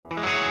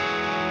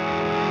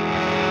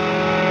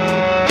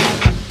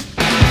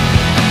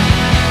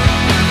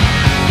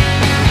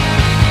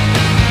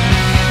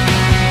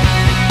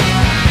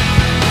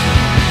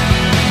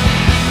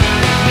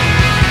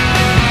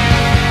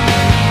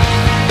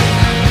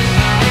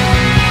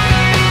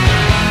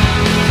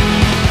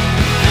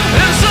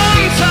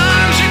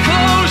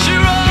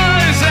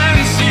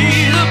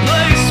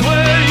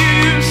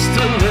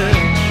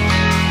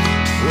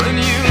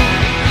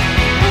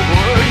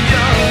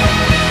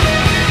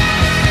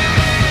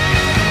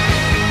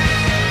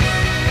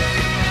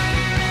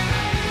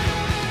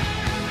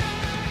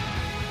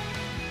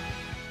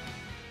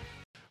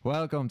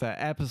Welcome to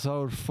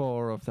episode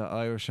 4 of the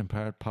Irish and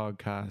Perth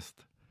podcast.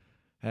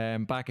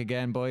 Back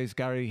again, boys.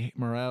 Gary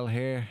Morell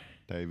here.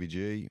 Davy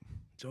G.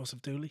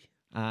 Joseph Dooley.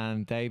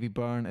 And Davy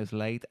Byrne is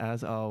late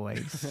as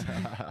always.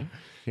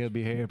 He'll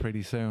be here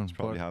pretty soon. He's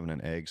probably having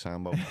an egg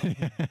sambo.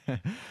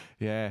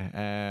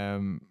 Yeah,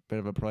 bit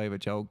of a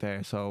private joke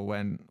there. So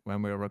when we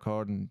were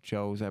recording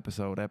Joe's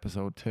episode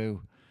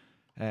 2,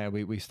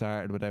 we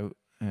started without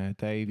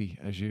Davy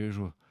as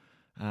usual,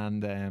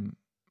 and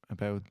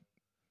about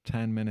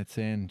 10 minutes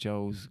in,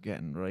 Joe's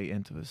getting right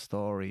into his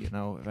story. You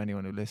know, if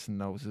anyone who listened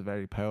knows, it's a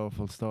very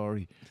powerful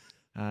story.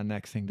 And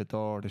next thing, the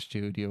door of the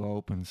studio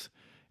opens.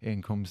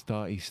 In comes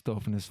Dottie,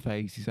 stuffing his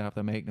face. He's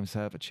after making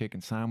himself a chicken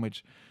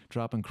sandwich,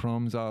 dropping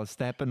crumbs, all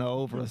stepping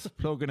over us,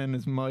 plugging in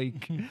his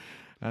mic.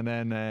 And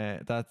then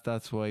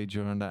that's why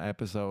during that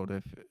episode,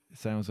 if it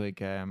sounds like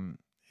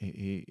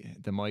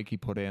the mic he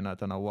put in, I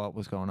don't know what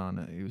was going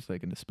on. He was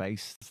like in the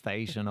space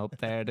station up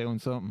there doing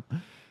something.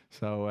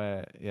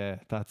 So yeah,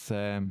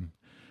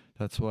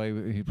 that's why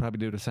he'd probably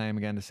do the same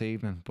again this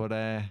evening. But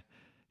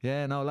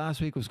yeah, no,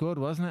 last week was good,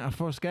 wasn't it? Our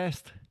first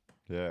guest.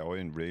 Yeah, I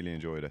really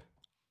enjoyed it.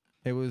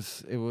 It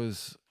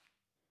was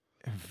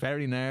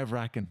very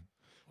nerve-wracking,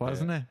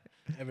 wasn't it?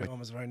 Everyone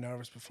was very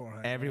nervous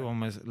beforehand. Everyone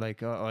was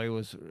like, I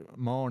was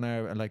more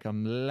nervous. Like,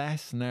 I'm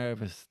less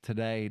nervous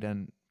today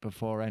than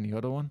before any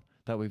other one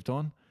that we've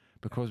done,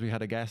 because we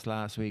had a guest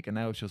last week and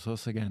now it's just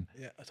us again.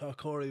 Yeah, I thought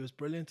Corey was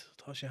brilliant.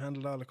 I thought she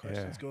handled all the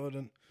questions good,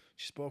 and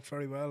she spoke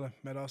very well and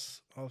made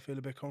us all feel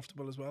a bit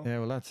comfortable as well. Yeah,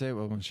 well, that's it.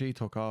 Well, when she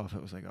took off,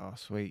 it was like, oh,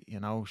 sweet. You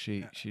know,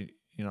 she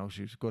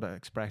was good at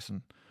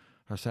expressing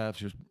herself.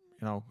 She was,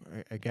 you know,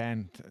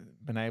 again,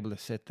 been able to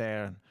sit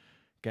there and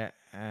get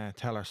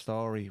tell her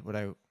story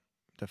without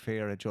the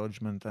fear of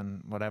judgment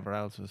and whatever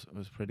else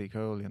was pretty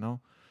cool, you know.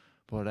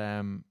 But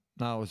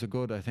no, it was a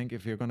good. I think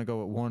if you're going to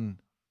go with one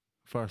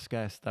first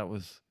guest, that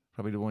was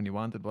probably the one you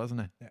wanted,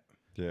 wasn't it? Yeah.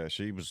 Yeah,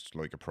 she was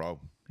like a pro.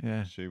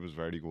 Yeah. She was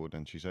very good,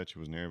 and she said she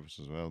was nervous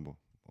as well, but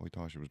I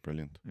thought she was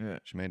brilliant. Yeah.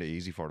 She made it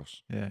easy for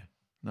us. Yeah.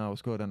 No, it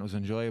was good and it was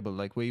enjoyable.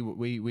 Like we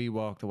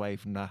walked away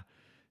from that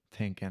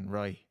thinking,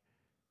 right,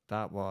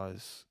 that's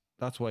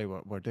why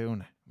we're doing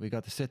it. We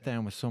got to sit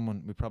down with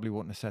someone we probably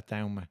wouldn't have sat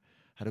down with,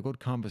 had a good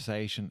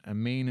conversation, a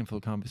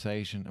meaningful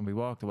conversation, and we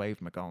walked away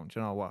from it going,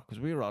 do you know what? Because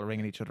we were all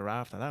ringing each other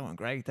after. That went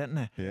great, didn't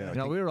it? Yeah. You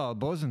know, we were all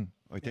buzzing.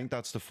 I think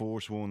that's the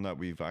first one that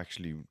we've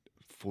actually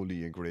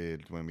fully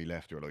agreed when we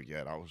left. We were like,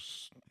 yeah, that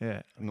was...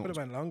 Yeah. Could have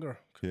went longer.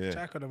 Yeah.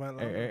 Chat could have went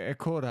longer. It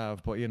could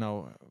have, but, you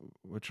know,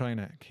 we're trying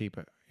to keep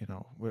it, you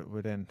know,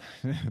 within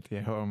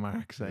the hour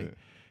mark, say. Yeah.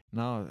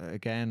 No,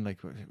 again,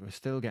 like we're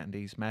still getting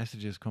these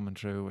messages coming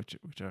through,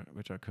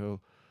 which are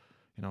cool.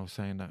 You know,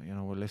 saying that, you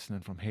know, we're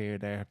listening from here,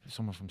 there.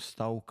 Someone from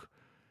Stoke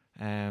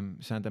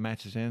sent a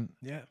message in.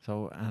 Yeah.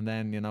 So, and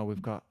then, you know,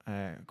 we've got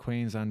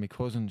Queensland, my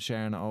cousin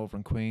sharing it over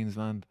in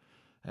Queensland.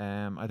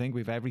 I think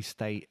we've every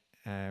state.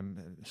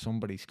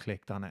 Somebody's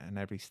clicked on it in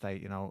every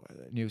state. You know,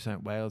 New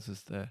South Wales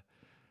is the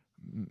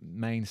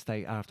main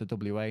state after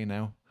WA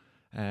now,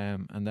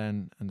 and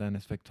then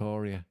it's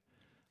Victoria.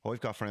 I've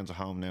got friends at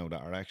home now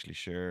that are actually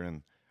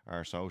sharing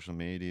our social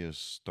media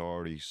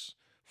stories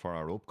for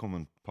our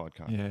upcoming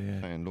podcast.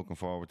 Yeah. And looking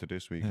forward to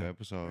this week's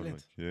episode.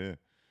 Like,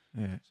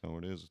 yeah. So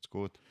it is. It's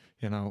good.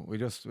 You know, we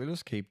just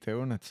keep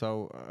doing it.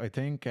 So I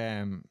think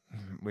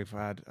we've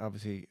had,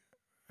 obviously,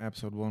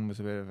 episode 1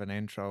 was a bit of an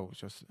intro, it was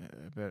just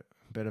a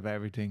bit of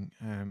everything.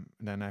 And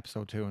then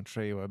episode 2 and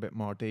 3 were a bit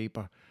more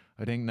deeper.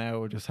 I think now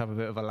we'll just have a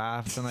bit of a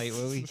laugh tonight,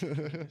 will we?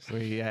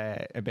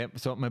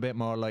 Something a bit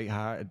more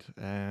lighthearted.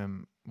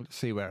 We'll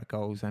see where it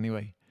goes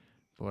anyway.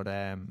 But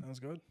Sounds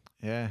good.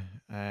 yeah,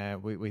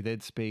 we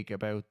did speak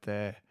about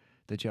the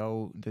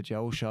Joe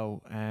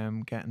show,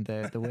 getting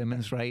the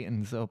women's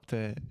ratings up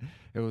to,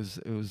 it was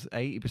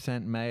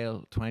 80%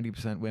 male,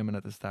 20% women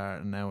at the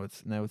start, and now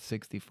it's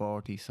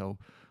 60-40. So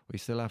we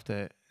still have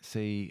to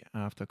see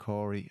after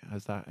Corey,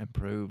 has that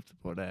improved.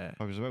 But I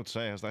was about to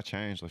say, has that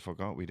changed? I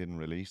forgot we didn't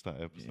release that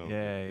episode.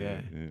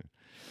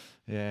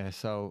 Yeah.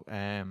 So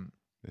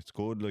it's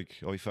good. Like,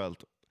 I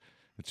felt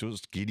it's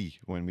just giddy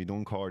when we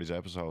done Corey's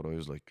episode. I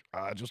was like,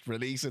 just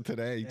release it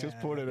today. Yeah. Just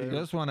put it you out.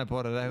 just want to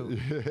put it out.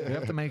 You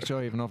have to make sure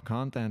you have enough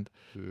content.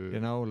 You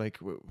know,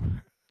 like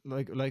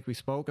we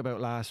spoke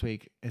about last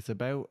week. It's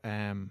about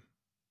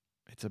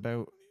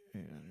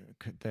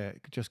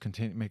just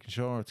continue making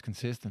sure it's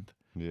consistent.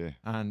 Yeah.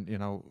 And, you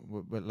know,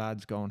 with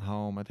lads going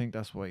home, I think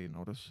that's why, you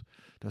know,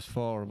 there's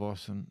 4 of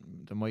us, and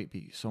there might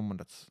be someone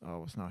that's,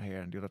 it's not here,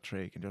 and the other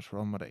 3 can just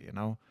run with it, you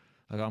know.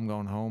 Like, I'm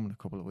going home in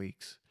a couple of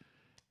weeks,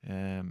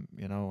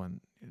 you know, and,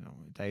 you know,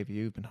 Dave,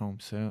 you've been home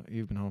soon.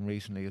 You've been home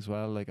recently as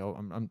well. Like,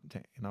 you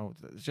know,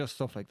 it's just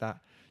stuff like that,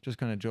 just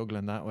kind of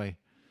juggling that way,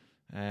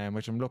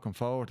 which I'm looking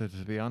forward to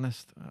be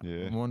honest.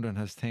 Yeah. I'm wondering,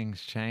 has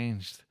things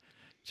changed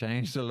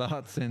a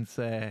lot since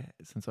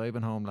I've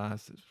been home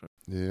last?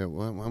 Yeah,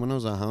 when I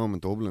was at home in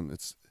Dublin,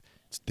 it's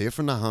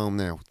different at home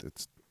now.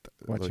 It's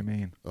what like, you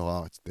mean?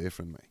 Oh, it's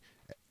different,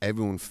 mate.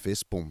 Everyone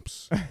fist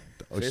bumps.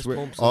 I Fist swear.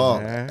 bumps Oh,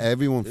 and Yeah.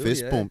 everyone Do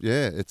fist you? bump.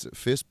 Yeah, it's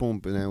fist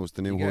bump now. It's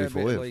the new you high get a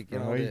bit five. like, you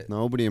know, Right.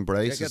 Nobody you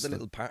embraces get the it.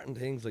 little pattern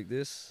things like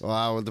this.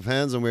 Well, it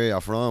depends on where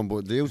you're from,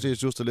 but usually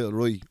it's just a little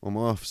right. I'm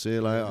off. See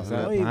you later. Is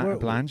that Oi, a where-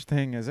 Blanche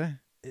thing, is it?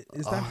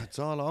 Is Oh, that it's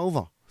all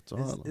over. It's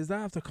all. is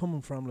that after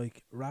coming from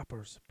like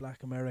rappers,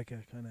 Black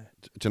America kind of?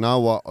 Do you know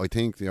what? I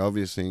think the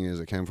obvious thing is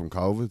it came from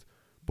COVID,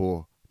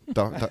 but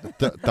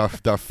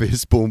they're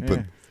fist bumping.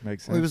 Yeah,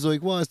 makes I sense. was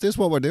like, what, is this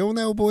what we're doing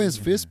now, boys?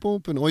 Fist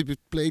bumping. I'd be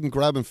playing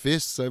grabbing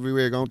fists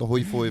everywhere, going to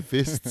high five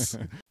fists.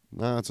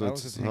 Nah, it's, That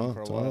was it's, a thing all, for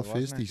a it's while, all wasn't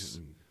it? fisties.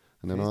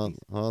 And then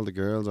all the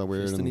girls are Fisting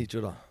wearing each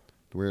other.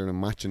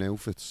 matching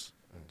outfits.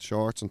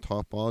 Shorts and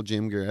top, all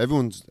gym gear.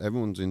 Everyone's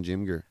in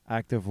gym gear.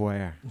 Active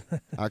wear.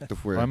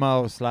 Active wear. I'm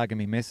always slagging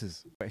me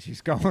missus.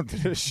 She's going to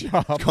the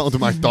shop. Going to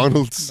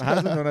McDonald's.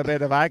 Hasn't done a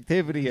bit of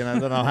activity in I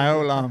don't know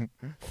how long.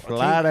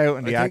 Flat out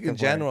in the I think in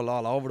active wear. general,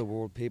 all over the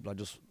world, people are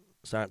just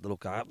starting to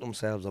look after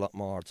themselves a lot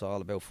more. It's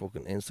all about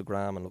fucking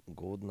Instagram and looking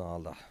good and all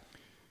that.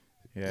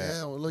 Yeah.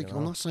 Yeah, well, like, You I'm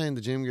know. not saying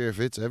the gym gear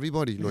fits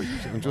everybody. Like,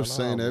 I'm just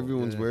know, saying but,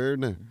 everyone's yeah.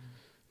 wearing it.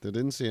 They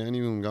didn't see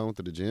anyone going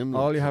to the gym.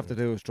 All like, you have to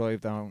do is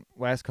drive down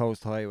West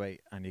Coast Highway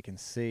and you can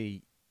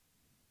see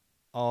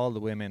all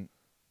the women.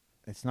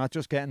 It's not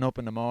just getting up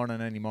in the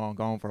morning anymore and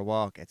going for a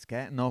walk. It's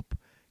getting up,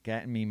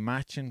 getting me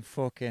matching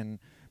fucking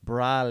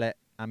bralette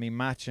and me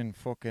matching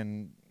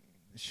fucking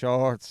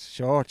short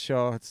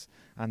shorts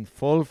and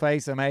full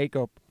face of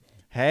makeup,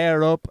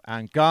 hair up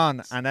and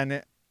gone. And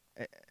then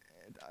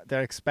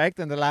they're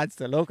expecting the lads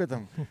to look at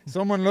them.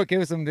 Someone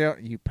gives them the,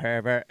 you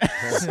pervert.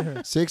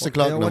 6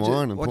 o'clock Yeah, in the what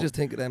morning. What do you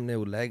think of them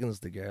new leggings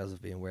the girls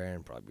have been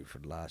wearing probably for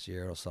the last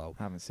year or so?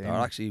 Haven't seen They're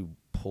them. actually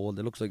pulled.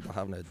 It looks like they're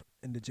having a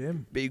In the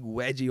gym. big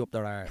wedgie up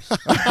their arse.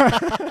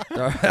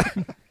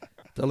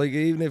 they're like,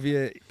 even if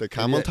you The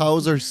camel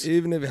toesers.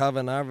 even if you have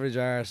an average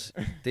arse,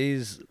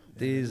 these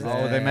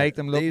they make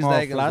them look these more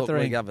leggings look like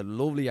flattering. you have a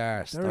lovely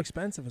arse. They're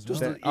expensive as well. Just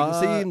They're- you can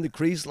see Ah. even the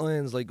crease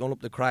lines like going up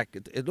the crack.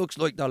 It looks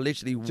like they're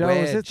literally Joe,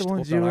 is it wedged the up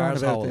ones their you were on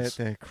about, arseholes.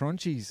 the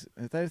crunchies?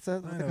 Is that I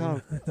what they're don't,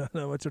 called? I don't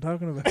know what you're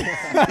talking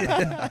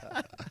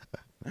about.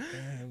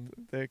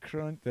 The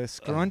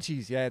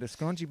scrunchies, yeah, the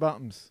scrunchy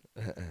bottoms.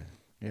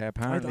 Yeah,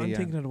 apparently. I'm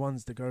thinking of the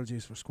ones the girls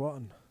use for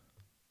squatting.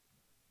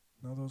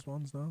 Know those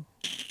ones now?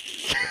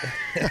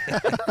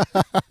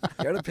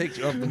 Get a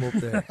picture of them up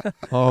there.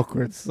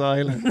 awkward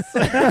silence.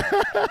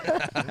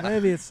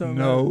 Maybe it's some.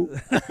 No.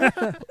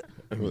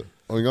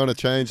 I'm going to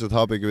change the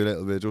topic a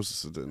little bit,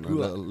 just a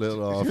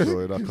little off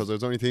because I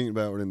was only thinking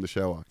about it in the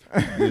shower.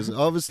 He's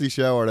obviously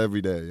showered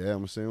every day, yeah?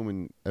 I'm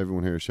assuming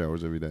everyone here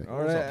showers every day.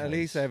 Or at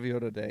least every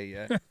other day,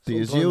 yeah. Do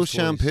you Sometimes use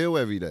twice. shampoo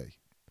every day?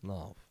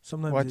 No,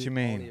 Sometimes What you you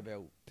only mean?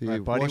 about. Do Like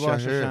you body wash your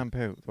wash or hair?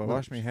 shampoo? Do I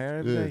wash my hair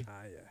every Yeah. day? Ah,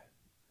 yeah.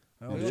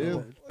 I always do. do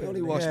a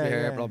only bit wash Yeah, my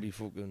hair yeah. probably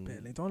fucking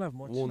bit. Don't have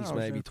much. once, No,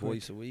 maybe sure, quick.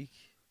 twice a week.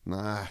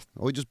 Nah,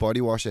 I just body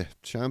wash it.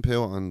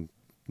 Shampoo on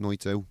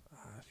nights out.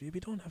 If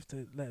you don't have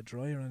to let it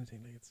dry or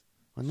anything, like it's.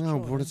 I know, Sure,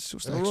 but yeah. it's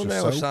just If I extra run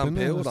out of soap, innit?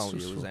 shampoo, I It's don't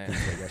just use fucking-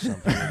 anything till I get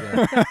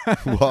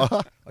shampoo again.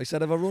 What? I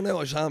said if I run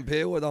out of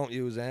shampoo, I don't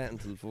use it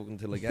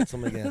until I get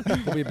some again.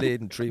 I'll be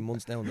bleeding 3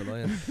 months down the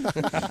line.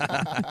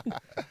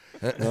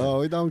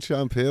 No, I don't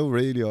shampoo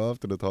really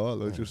often at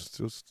all. I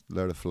just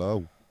let it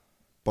flow.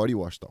 Body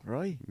wash though.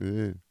 Right.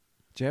 Yeah.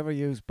 Do you ever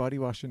use body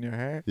wash in your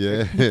hair?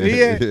 Yeah. you?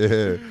 yeah.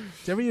 Do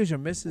you ever use your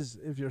missus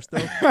if you're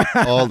stuck?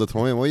 All the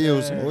time. I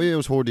use her Yeah.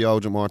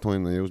 deodorant more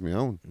time than I use my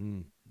own.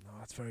 Mm. No,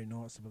 it's very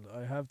noticeable.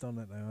 I have done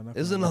it now. I'm not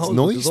Isn't it gonna It's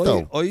how- nice,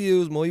 'cause though. I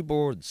use my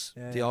boards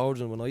Yeah.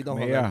 deodorant when I don't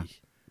have Yeah. any.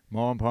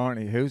 More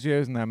importantly, who's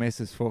using their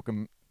missus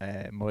fucking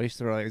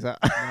moisturiser?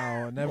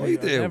 No, I never. I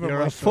do. Never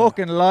You're a moisturised.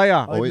 fucking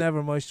liar. I've I-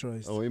 never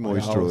moisturised. Oh, I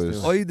always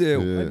moisturise. do. I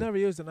do. Yeah. I've never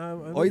used it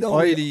now. I don't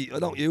I- really, I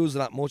don't use it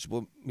that much,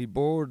 but my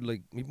board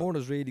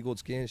has really good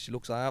skin. She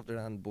looks after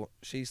it, and but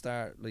she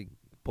start like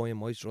buying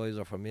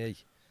moisturiser for me.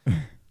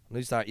 And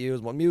I start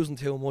using, but I'm using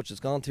too much. It's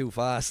gone too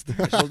fast. She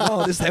goes, no,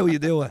 this is how you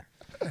do it.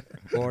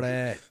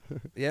 But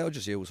yeah, I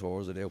just use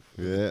hers. I do.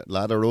 Yeah,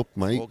 ladder up,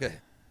 mate. Okay,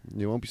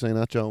 You won't be saying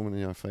that, Joe, when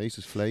your face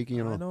is flaky,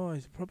 you I know. know.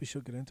 I probably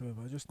should get into it,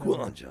 but I just go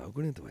never. on, Joe.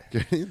 Go into it.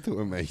 Get into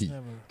it, mate. Just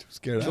never.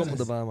 Just get Jump it. on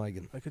the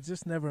bandwagon. I could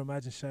just never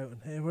imagine shouting,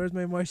 "Hey, where's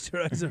my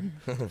moisturiser?"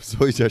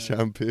 Besides your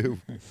shampoo.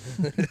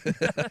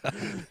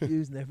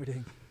 Using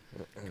everything.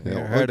 Yeah, Yeah,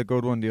 I heard a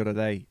good one the other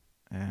day.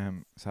 I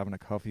was having a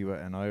coffee with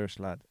an Irish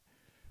lad.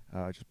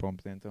 I just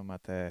bumped into him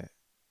at the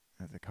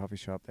coffee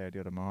shop there the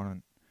other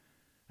morning.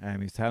 He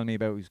was telling me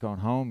about he was going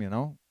home, you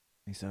know.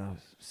 He said, I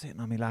was sitting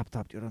on my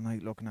laptop the other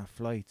night looking at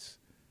flights.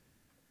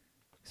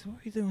 I said,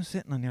 what are you doing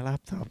sitting on your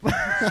laptop?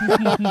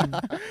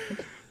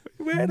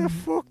 Where the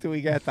fuck do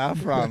we get that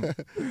from?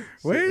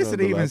 Where does on it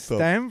the even laptop.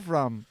 stem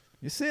from?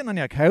 You're sitting on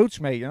your couch,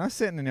 mate. You're not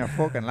sitting on your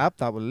fucking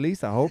laptop. Well, at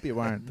least I hope you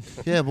weren't.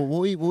 Yeah, but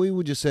why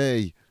would you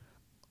say,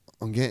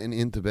 I'm getting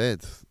into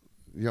bed?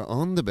 You're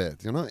on the bed.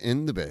 You're not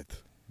in the bed.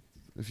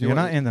 If You're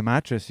not in the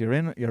mattress.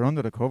 You're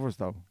under the covers,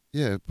 though.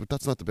 Yeah, but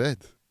that's not the bed.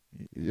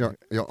 You're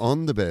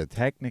on the bed.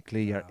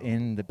 Technically, you're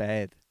in the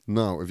bed.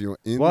 No, if you're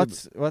in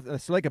What?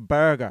 It's like a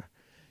burger.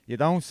 You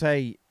don't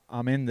say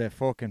I'm in the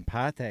fucking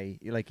pate.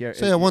 You're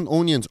Say I want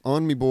onions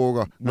on me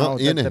burger, no,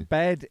 not in the it.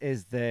 bed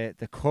is the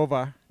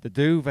cover, the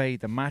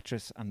duvet, the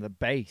mattress, and the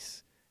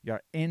base.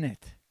 You're in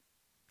it,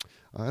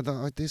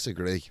 I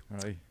disagree.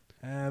 right?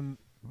 Um,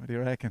 What do you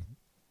reckon?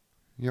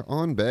 You're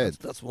on bed.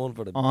 That's one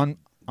for the.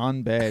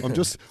 On bed. I'm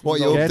just what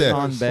you Get up there?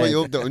 on What bed.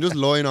 you up there? I'm just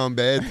lying on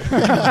bed.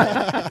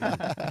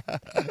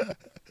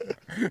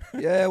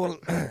 Yeah, well,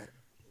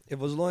 if I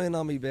was lying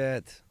on my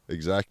bed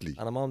Exactly.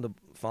 and I'm on the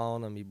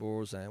phone and my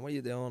board saying, "What are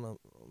you doing?" I'm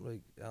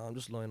like, I'm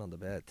just lying on the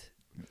bed.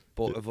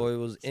 But if I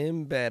was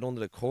in bed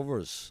under the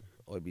covers,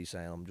 I'd be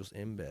saying I'm just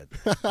in bed,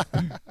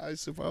 I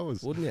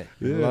suppose. wouldn't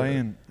you? Yeah.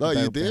 Lying. No,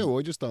 you about bed. do.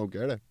 I just don't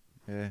get it.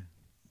 Yeah.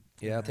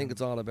 Yeah, I think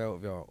it's all about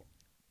if you're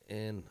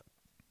in,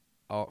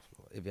 or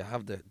if you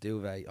have the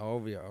duvet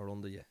over you or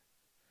under you.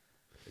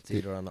 It's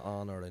either an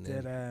on or an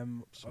did in.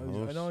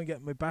 I know I'm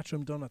getting my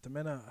bathroom done at the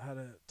minute. I had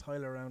a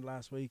tiler around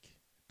last week,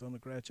 done a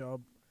great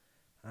job,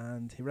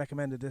 and he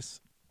recommended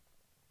this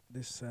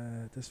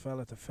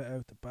fella to fit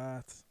out the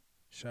bath,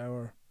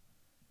 shower,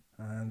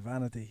 and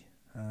vanity.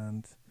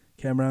 And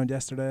came around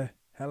yesterday.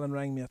 Helen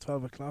rang me at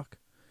 12 o'clock.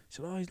 She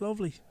said, "Oh, he's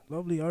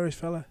lovely Irish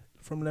fella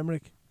from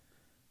Limerick."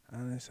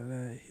 And I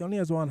said, "He only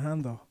has one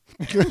hand though."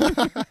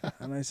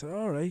 And I said,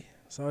 "All right."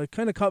 So it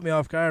kind of caught me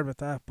off guard with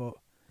that, but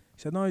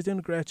he said, "No, he's doing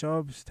a great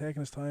job. He's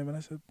taking his time." And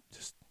I said,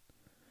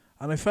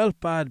 and I felt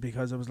bad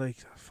because I was like,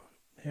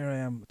 here I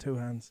am with two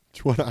hands.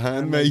 What a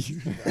hand, And mate.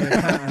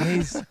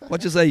 and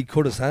What'd you say? He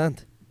cut his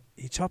hand.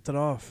 he chopped it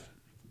off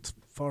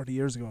 40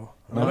 years ago.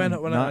 And Not I in-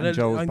 went, when not in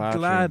Joe's I'm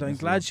bathroom, glad it's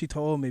glad not. she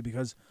told me,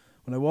 because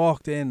when I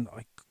walked in,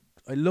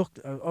 I looked,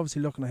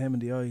 obviously looking at him in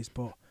the eyes,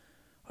 but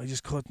I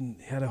just couldn't.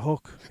 He had a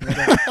hook.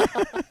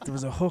 There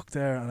was a hook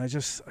there, and I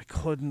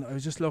couldn't. I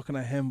was just looking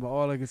at him, but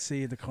all I could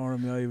see at the corner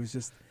of my eye was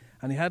just,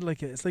 and he had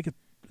it's like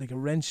a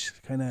wrench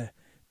kind of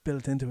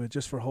built into it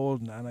just for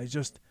holding, and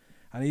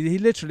he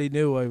literally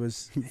knew I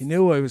was. He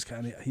knew I was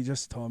he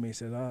just told me. He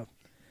said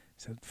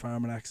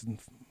farming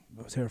accident.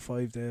 I was here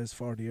 5 days,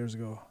 40 years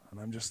ago, and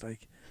I'm just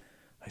like,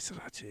 I said,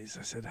 "Oh jeez,"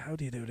 I said, "How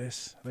do you do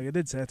this?" Like I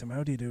did say to him,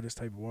 "How do you do this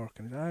type of work?"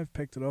 And he said, "I've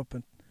picked it up,"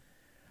 and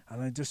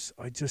I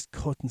just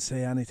couldn't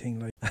say anything.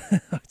 Like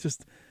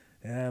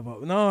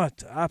but no,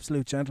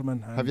 absolute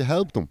gentleman. And Have you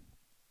helped them?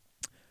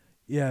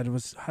 yeah,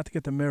 had to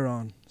get the mirror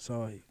on,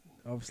 so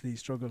obviously he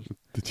struggled.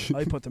 Did you?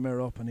 I put the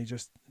mirror up, and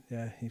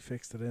he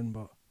fixed it in.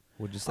 But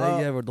Would you say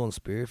you ever done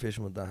spearfishing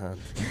with that hand?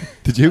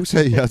 Did you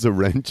say he has a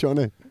wrench on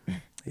it?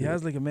 he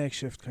has like a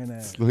makeshift kind of.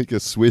 It's like a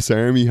Swiss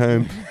Army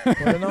hand.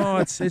 But no,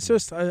 it's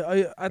just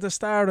I at the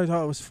start I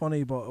thought it was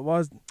funny, but it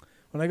was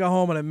when I got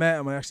home and I met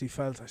him, I actually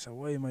felt, I said,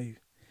 why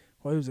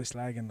was I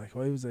slagging? Like,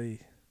 why was I?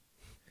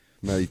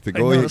 Mate, the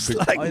I'm not guy. a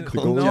slag I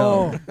cunt,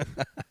 no,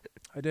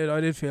 I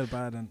did feel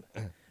bad, and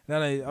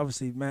then I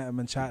obviously met him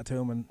and chatted to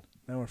him, and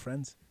now we're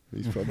friends.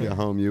 He's probably at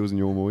home using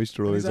your He's at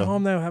moisturiser.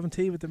 home now having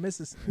tea with the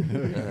missus.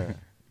 A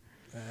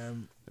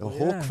but hook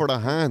yeah. for the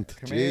hand.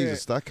 Come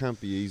Jesus, that can't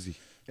be easy.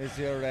 Is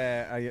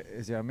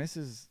your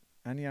missus?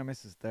 Any of your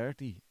missus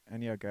dirty?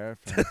 Any of your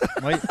girlfriends?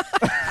 My, That's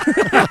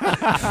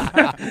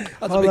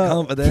a Hold bit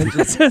on.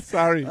 confidential.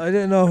 sorry, I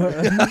didn't know.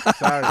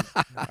 sorry.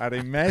 Are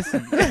they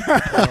messing?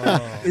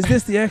 Is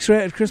this the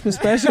X-rated Christmas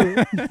special?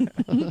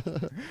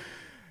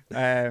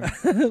 Like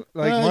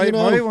Well, you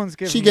know, my one's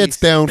giving She me gets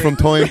down from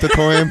time to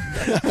time.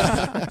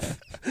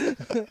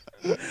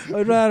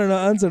 I'd rather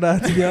not answer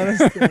that, to be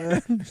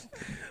honest.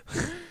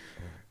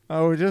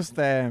 Oh, just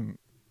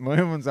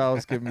my one's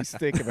always giving me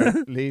stick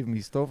about leaving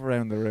me stuff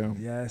around the room.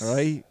 Yes.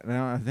 Right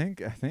now, I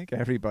think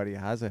everybody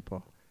has it,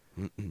 but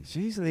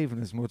she's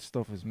leaving as much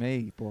stuff as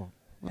me. But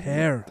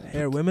Hair.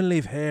 Women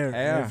leave hair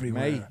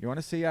everywhere. mate, you want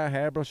to see our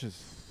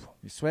hairbrushes?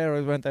 You swear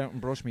I went out and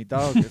brushed me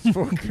dog. It's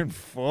fucking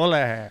full of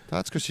hair.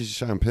 That's because she's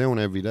shampooing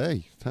every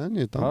day. Telling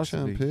you, don't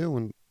Possibly. shampoo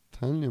and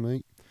telling you,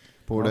 mate.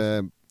 But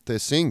Possibly. the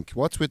sink,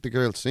 what's with the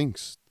girl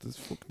sinks?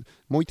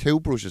 My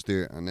toothbrush is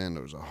there, and then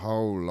there's a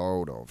whole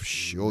load of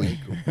shite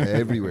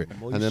everywhere.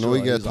 And then I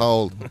get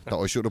told that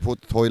I should have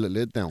put the toilet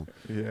lid down.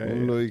 Yeah,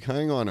 I'm like,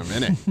 hang on a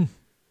minute.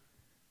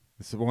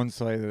 it's the one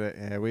side of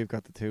it. We've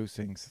got the two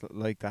sinks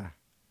like that.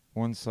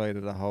 One side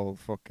of the whole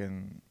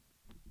fucking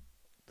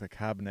the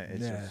cabinet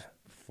is just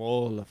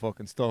full of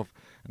fucking stuff,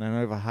 and then I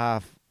have a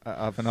half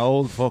of an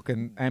old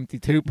fucking empty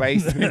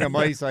toothpaste thing on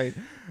my side,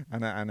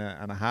 and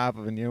a half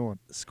of a new one.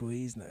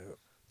 Squeeze now.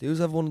 Do you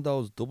have one of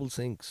those double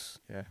sinks?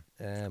 Yeah,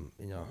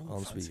 In your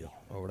ensuite fancy.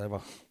 or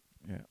whatever.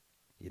 Yeah.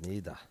 You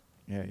need that.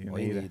 yeah, you I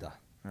need need it. that.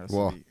 That's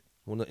What? the-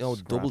 One of,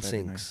 Scrap double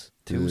everything. sinks,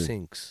 two Yeah.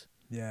 sinks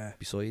Yeah.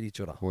 beside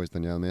each other. Why is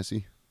Danielle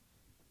messy?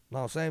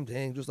 No, same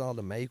thing. Just all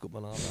the makeup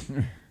and all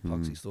that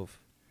toxic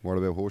stuff. What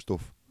about her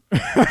stuff?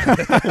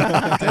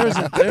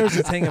 There's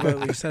a thing about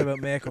what you said about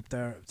makeup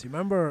there. Do you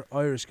remember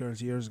Irish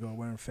girls years ago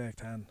wearing fake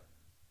tan?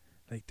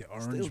 Like the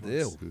orange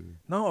Still ones. do.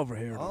 Not over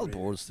here. All though, really.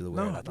 boards still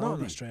wear No, that. not don't in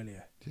they?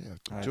 Australia. Yeah,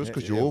 I just bet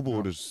because you your don't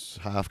board know. is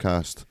half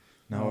cast.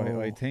 No,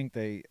 No. I think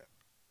they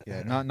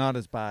Yeah, not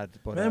as bad.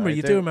 But Remember, I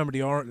you do remember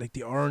the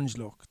orange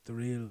look, the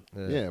real.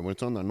 Yeah, when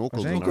it's on their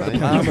knuckles think and with their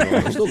the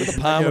ankles. Just look at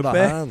the palm of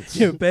their hands.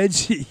 Your bed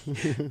sheet.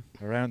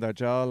 around their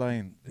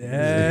jawline.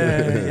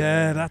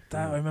 Yeah, that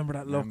I remember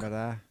that look. Remember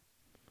that?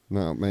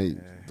 No, mate.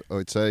 Yeah.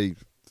 I'd say.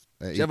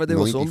 Did you ever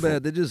do a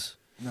sunbed, did you?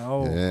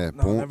 No, Yeah,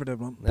 no, never did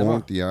one. Never.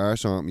 Burnt the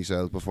arse on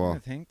myself I before.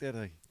 think did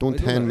I? Done I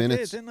done 10 it.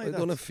 minutes. Didn't I? I've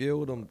done a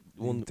few of them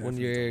one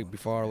definitely year done one.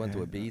 before I went to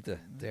Yeah. Ibiza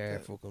there,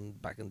 fucking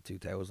back in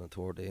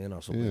 2013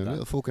 or something Yeah, a like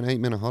little fucking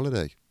 8-minute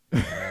holiday.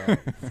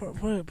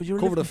 that. But you were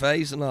Cover the living-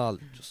 face and all,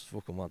 just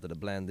fucking wanted to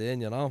blend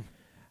in, you know.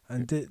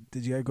 And did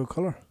you get good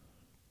colour?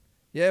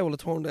 Yeah, well,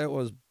 it turned out I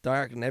was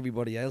darker than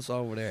everybody else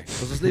over there.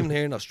 'Cause I was living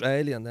here in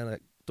Australia, and then I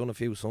done a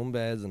few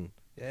sunbeds, and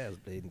yeah, I was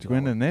bleeding. Did you go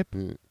in the nip?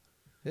 Yeah.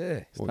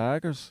 Yeah,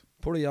 Staggers.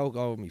 put a yoke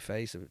over my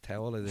face, a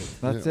towel. I did.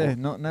 That's Yeah, it.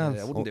 Nothing else.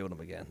 Yeah, I wouldn't do them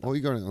again. Oh,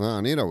 you got it. Nah,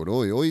 neither would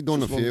I. I done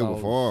Just a one few of those.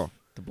 before.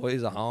 The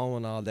boys at home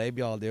and all, they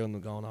be all doing them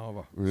going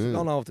over. Yeah.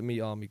 Going over to meet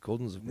all my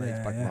cousins and mates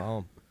Yeah, back yeah.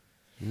 home.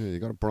 Yeah, you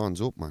got to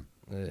bronze up, man.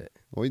 Yeah.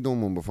 I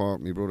done one before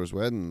at my brother's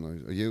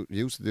wedding. I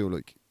used to do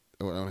like,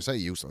 when I say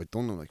used to, I'd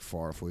done it like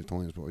 4 or 5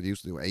 times, but I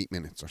used to do 8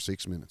 minutes or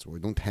 6 minutes. But I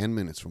done 10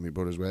 minutes for my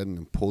brother's wedding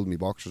and pulled my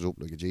boxers up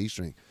like a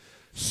G-string.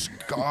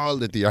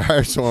 Scalded the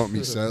arse on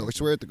myself. I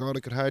swear to God, I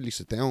could hardly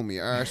sit down. My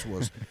arse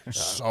was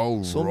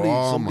so Somebody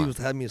raw, was man.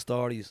 telling me a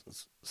story,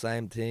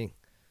 same thing.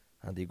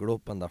 And they grew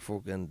up and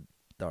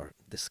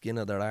the skin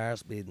of their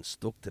arse being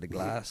stuck to the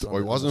glass.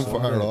 I wasn't on the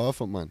far sunbed.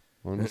 off it, man.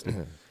 Honestly.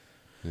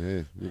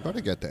 Yeah, you got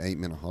to get the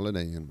 8-minute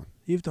holiday in, man.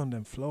 You've done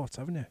them floats,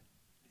 haven't you?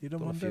 You done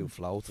Done a one of few them?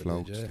 floats. I did,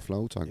 Floats, yeah. the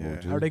floats are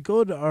good, yeah. Are they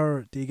good,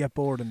 or do you get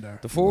bored in there?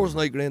 The first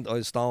night grind, I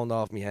was stoned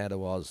off my head,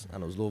 and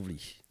it was lovely.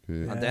 Yeah.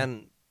 Yeah. And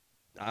then,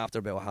 after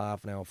about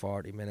half an hour,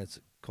 40 minutes,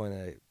 kind of,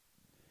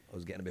 I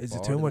was getting a bit Is it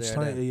bored too in much there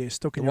time? then. Are you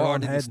stuck The in your water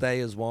own didn't head? stay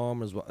as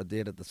warm as what I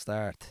did at the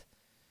start.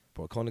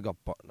 But I kind of got...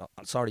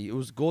 sorry, it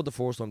was good the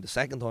first time. The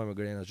second time I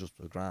got in, I was just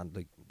grand.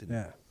 Like, didn't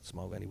Yeah.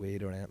 smoke any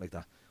weed or anything like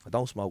that. I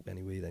don't smoke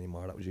any weed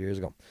anymore. That was years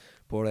ago.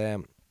 But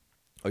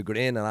I got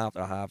in, and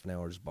after half an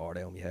hour, I just bored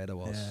out of my head I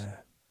was. Yeah.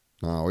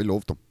 No, I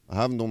loved them. I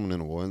haven't done one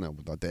in a while now,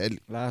 but they're deadly.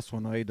 Last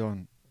one I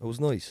done. It was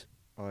nice.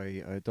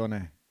 I done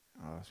it.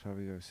 Oh, it's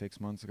probably about 6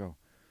 months ago.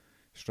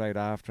 Straight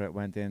after it,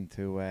 went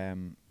into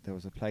there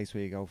was a place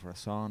where you go for a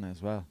sauna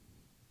as well,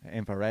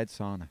 infrared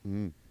sauna,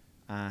 Mm.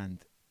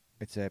 and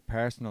it's a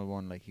personal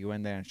one. Like you go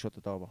in there and shut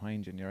the door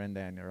behind you, and you're in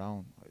there on your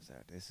own. I was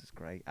there. This is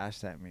great. Ash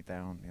set me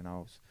down. You know, I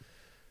was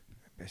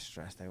a bit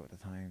stressed out at the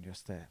time,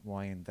 just to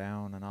wind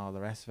down and all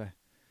the rest of it.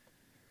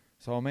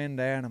 So I'm in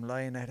there and I'm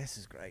lying there. This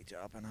is a great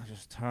job, and I'm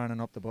just turning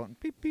up the button,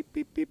 beep beep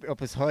beep beep,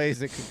 up as high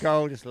as it could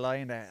go. Just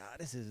lying there.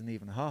 This isn't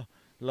even hot.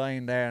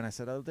 Lying there, and I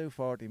said I'll do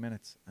 40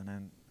 minutes, and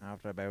then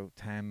after about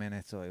 10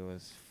 minutes I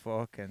was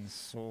fucking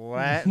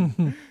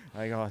sweating.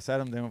 I go, I said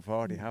I'm doing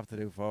 40, have to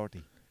do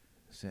 40.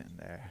 Sitting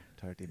there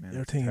 30 minutes.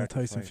 You're thinking of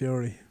Tyson 35.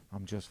 Fury.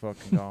 I'm just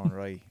fucking going,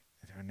 right,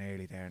 they're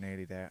nearly there,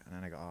 and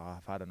then I go, oh,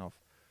 I've had enough.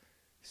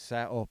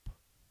 Set up,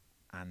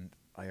 and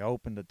I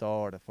opened the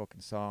door of the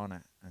fucking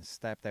sauna and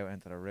stepped out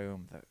into the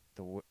room.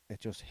 It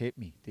just hit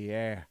me. The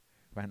air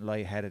went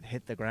lightheaded,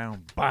 hit the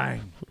ground,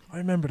 bang. I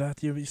remember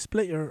that. You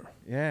split your...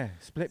 Yeah,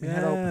 split my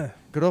head open. Yeah.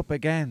 Got up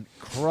again,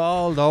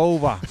 crawled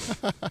over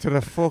to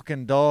the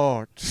fucking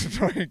door to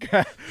try and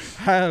get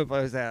help.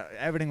 I was there.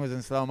 Everything was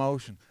in slow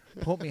motion.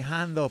 Put my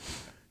hand up,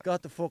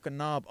 got the fucking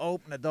knob,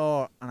 opened the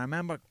door, and I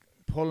remember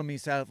pulling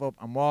myself up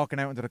and walking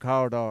out into the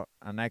corridor.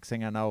 And next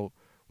thing I know,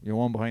 you're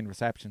one behind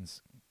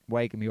receptions,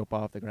 waking me up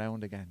off the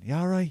ground again. You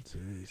all right?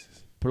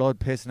 Jesus. Blood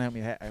pissing out my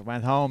head. I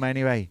went home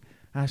anyway.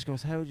 Ash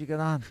goes, how'd you get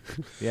on?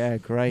 Yeah,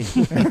 great.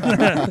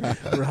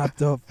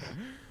 Wrapped up.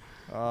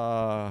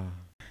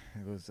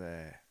 It was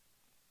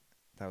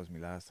that was my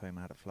last time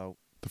I had a float.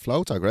 The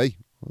floats are great.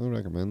 I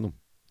recommend them.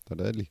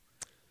 They're deadly.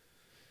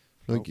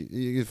 Like,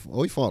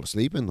 I fall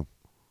asleep in them.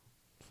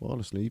 Fall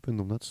asleep in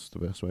them. That's the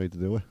best way to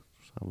do it.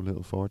 Just have a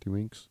little 40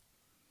 winks.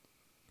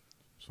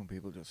 Some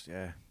people just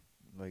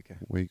like it.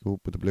 Wake up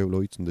with the blue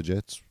lights and the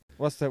jets.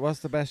 What's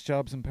the best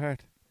jobs in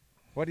Perth?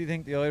 What do you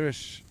think the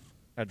Irish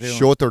are doing?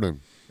 Shuttering.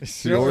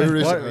 Sure.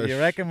 Irish What, are you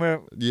reckon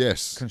we're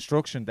Yes.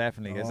 construction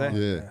definitely, is it? Yeah.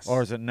 Yes.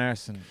 Or is it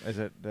nursing? Is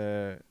it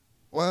the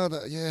Well,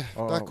 that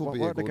could what, be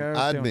what a are the good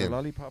girls doing? The admin.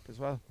 lollipop as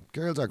well.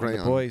 Girls are great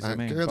the boys, on I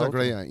mean, girls both are of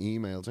great them. at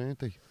emails, aren't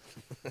they?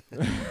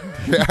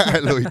 Yeah,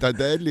 like they're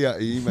deadly at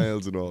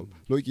emails and all.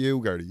 Like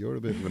you, Gary, you're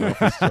a bit of an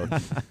office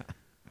jock.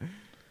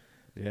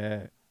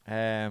 Yeah.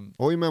 I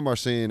remember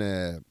seeing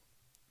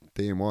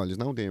Dean Wall. You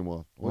know Dean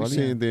Wall? I Wall,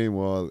 seen yeah. Dean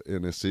Wall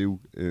in a suit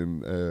in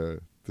the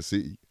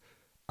city,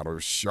 and I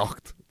was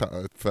shocked that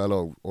a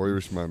fellow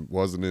Irishman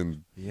wasn't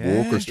in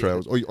Yeah. workers'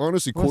 trousers. I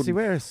honestly What's he couldn't.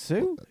 wear a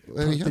suit? He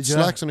had Did you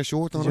slacks and a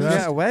short on. did Was you he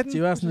his at a wedding? Do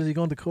you ask him, is he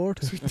going to court?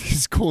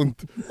 This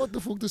cunt. What the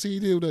fuck does he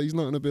do that he's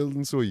not in a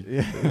building site?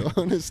 Yeah.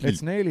 Honestly.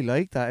 It's nearly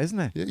like that, isn't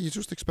it? Yeah, you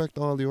just expect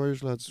all the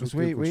Irish lads to Because do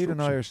we had an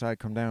construction. Irish lad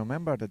come down.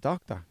 Remember the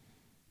doctor?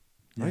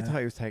 I Yeah. thought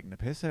he was taking the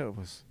piss out of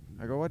us.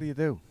 I go, what do you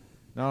do?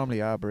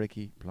 Normally,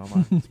 bricky,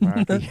 plumber,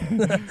 sparky,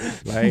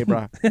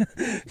 labourer,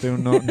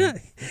 doing nothing.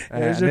 Here's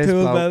and your this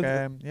tool bloke,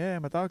 belt. yeah,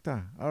 I'm a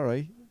doctor. All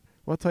right.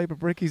 What type of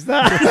brick is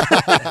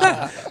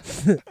that?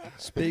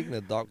 Speaking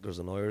of doctors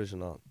and Irish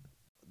and all,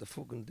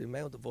 the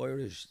amount of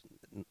Irish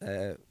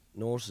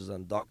nurses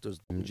and doctors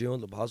in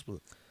Joondalup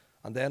Hospital,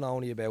 and then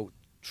only about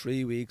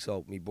 3 weeks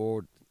out, me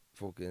board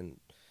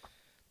fucking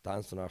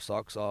dancing our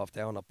socks off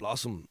down at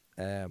Blossom.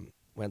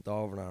 Went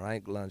over on her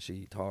ankle and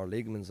she tore her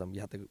ligaments, and we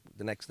had to.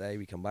 The next day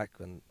we come back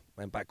and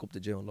went back up to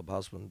Joondalup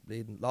Hospital and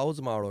bleeding. Loads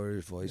of more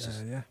Irish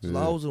voices. Yeah. There's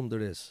loads of them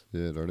there is.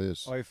 Yeah, there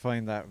is. I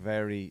find that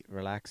very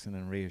relaxing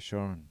and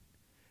reassuring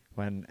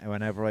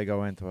whenever I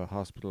go into a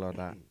hospital or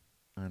that,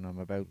 and I'm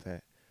about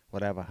to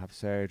have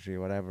surgery,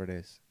 whatever it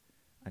is,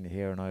 and you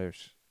hear an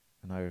Irish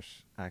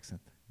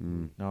accent,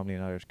 normally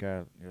an Irish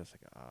girl, you're just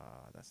like,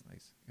 that's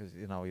nice, because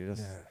you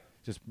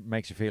just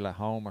makes you feel at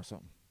home or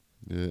something.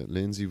 Yeah,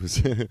 Lindsay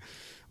was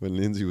when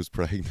Lindsay was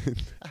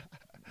pregnant.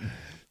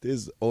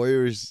 This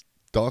Irish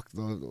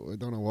doctor, I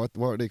don't know what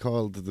are they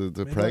called,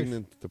 the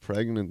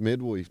pregnant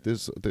midwife.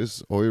 This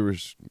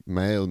Irish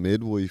male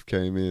midwife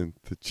came in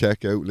to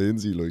check out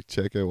Lindsay, like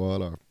check out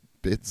all her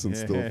bits and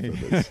stuff.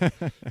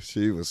 And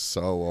she was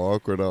so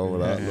awkward over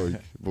that.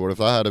 Like, but if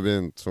that had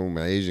been some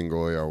Asian guy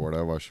or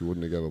whatever, she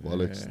wouldn't have given a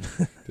bollocks.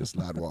 This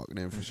lad walking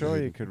in. I'm sure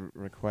you could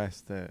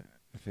request a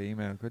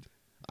female, could you?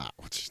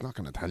 She's not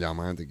going to tell your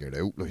man to get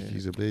out. Like,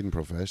 he's a bleeding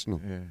professional.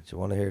 Do you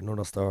want to hear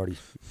another story?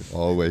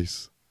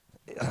 Always.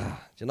 Do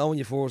you know when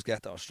you first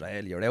get to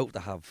Australia, you're out to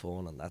have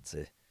fun and that's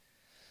it.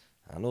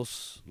 And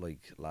us,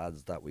 like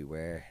lads that we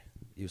were,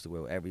 used to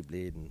go out every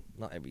bleeding,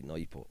 not every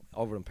night, but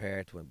over in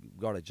Perth when we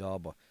got a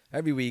job. But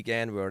every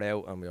weekend we were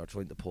out and we were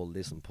trying to pull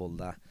this and pull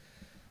that.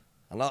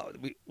 And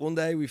one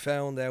day we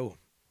found out,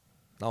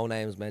 no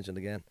names mentioned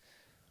again,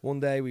 one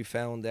day we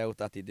found out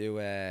that they do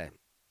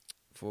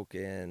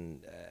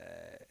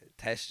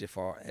test you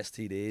for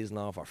STDs and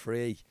all for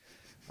free.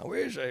 And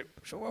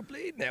we're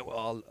bleeding out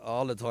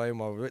all the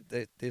time over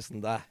this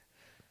and that.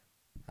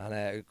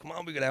 And come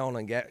on, we go down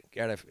and get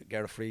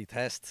a free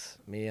test.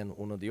 Me and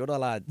one of the other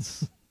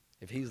lads.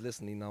 If he's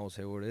listening, he knows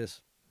who it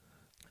is.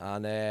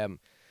 And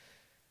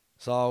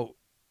so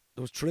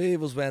there was 3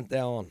 of us went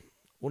down.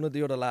 One of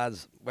the other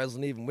lads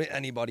wasn't even with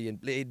anybody in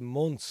bleeding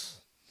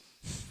months.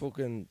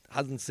 Fucking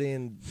hasn't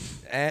seen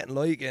anything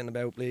like it in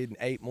about bleeding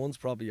 8 months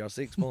probably, or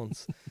 6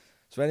 months.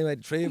 So anyway,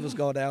 the 3 of us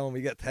go down,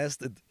 we get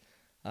tested,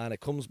 and it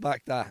comes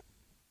back that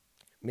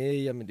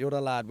me and the other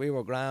lad, we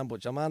were grand,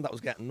 but your man that was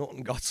getting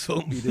nothing got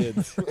something he did.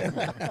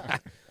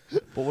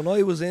 But when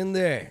I was in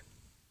there,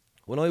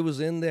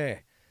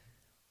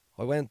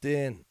 I went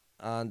in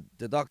and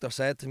the doctor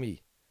said to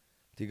me,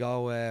 to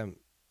go,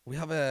 we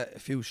have a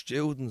few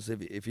students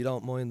if you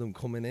don't mind them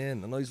coming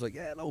in. And I was like,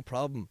 yeah, no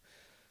problem.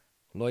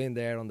 Lying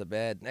there on the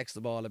bed, next to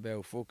the ball,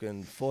 about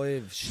fucking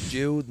 5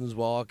 students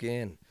walk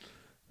in.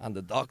 And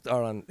the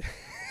doctor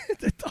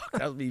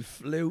has me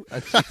flute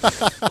and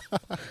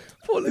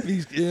pulling me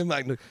skin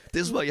back. Like,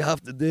 this is what you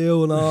have to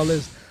do and all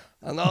this.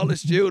 And all the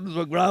students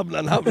were grabbing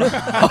and having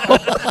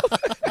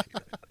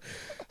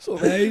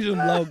some Asian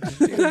bloke.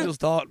 She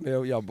just taught me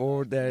out your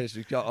board there.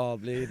 She got all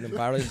bleeding and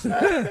embarrassed.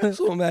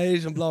 Some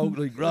Asian bloke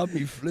like grabbed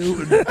me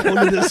flute and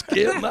pulling the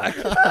skin back.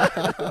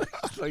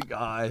 It's like,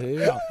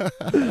 here.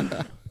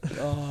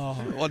 Oh,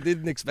 I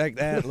didn't expect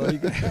that.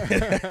 Like,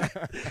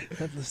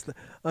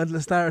 until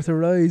it started to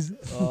rise.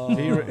 Oh.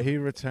 He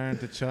returned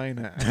to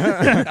China,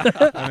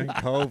 and then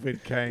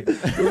COVID came.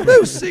 There were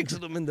about 6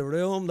 of them in the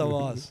room. There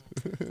was.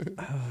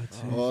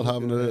 All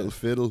having a little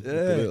fiddle with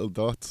the little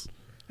dots.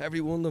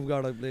 Every one of them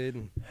got a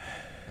bleeding.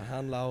 A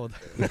hand load.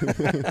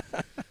 Yeah,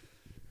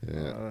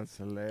 that's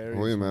hilarious.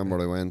 I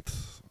remember I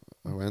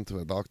went to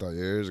a doctor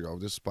years ago.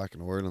 This is back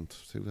in Ireland,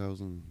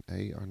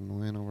 2008 or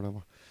 9 or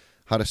whatever.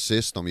 Had a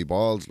cyst on my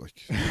balls,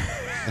 like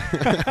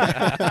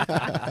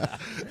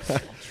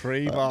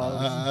 3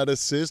 balls. I had a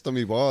cyst on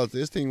my balls.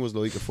 This thing was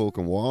like a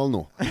fucking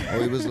walnut.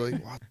 I was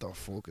like, what the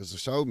fuck? As I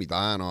showed me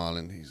Dan and all,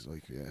 and he's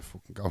like, yeah,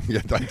 fucking go and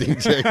get that thing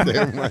checked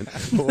out, man.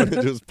 I would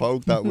have just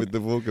poked that with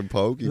the fucking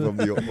pokey from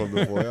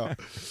the fire.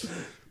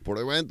 But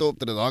I went up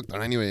to the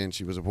doctor anyway, and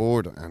she was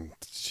aboard, and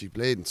she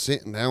bleeding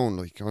sitting down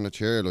like on a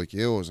chair like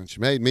yours, and she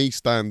made me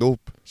stand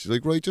up. She's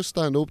like, right, just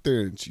stand up there,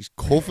 and she's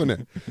cuffing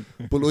it,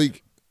 but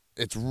like,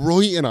 it's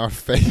right in our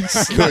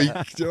face, like,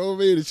 do you know what I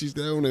mean? And she's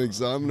down and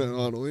examining it,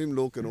 and I'm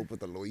looking up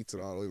at the lights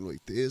and all. I'm like,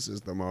 this is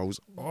the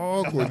most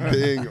awkward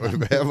thing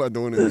I've ever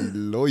done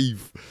in my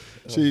life.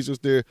 She's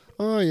just there,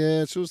 oh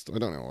yeah, it's just, I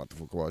don't know what the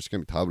fuck it was. She gave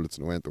me tablets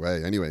and I went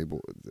away anyway,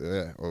 but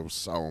yeah, I was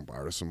so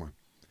embarrassing, man.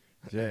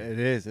 Yeah, it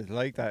is. It's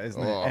like that,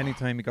 isn't it?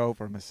 Anytime you go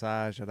for a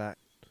massage or that,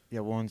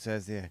 your one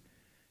says to you,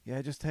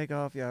 yeah, just take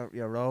off your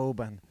robe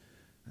and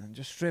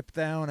just strip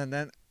down, and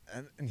then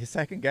and you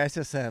second guess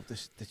yourself, did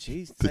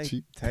she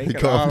take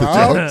it all the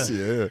off? jokes,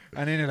 yeah.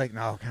 And then you're like,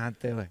 no, can't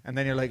do it. And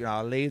then you're like, no,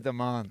 I'll leave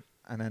them on.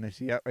 And then if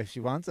she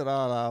wants it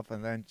all off,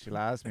 and then she'll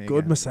ask me Good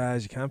again.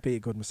 massage, you can't beat a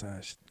good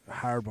massage. A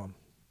hard one.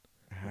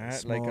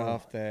 Like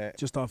off the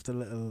just off the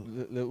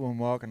little one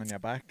walking on your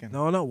back. And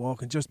no, not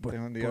walking, just but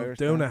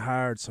doing it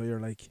hard, so you're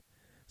like,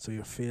 so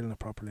you're feeling it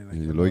properly.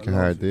 You like it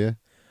hard, do you?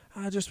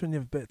 Just when you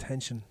have a bit of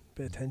tension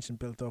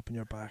built up in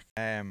your back.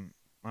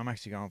 I'm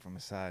actually going for a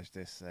massage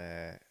this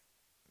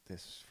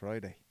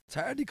Friday. It's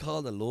hardly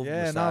called a love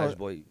Yeah, massage, no,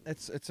 boy.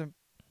 It's a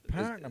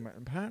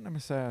partner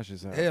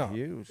massages are Yeah,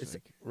 huge. it's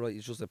Like. right.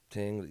 It's just a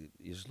thing. That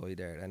you just lie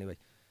there anyway.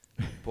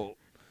 But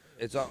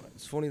it's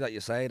funny that you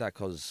say that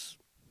because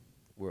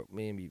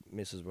me and me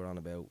missus were on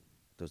about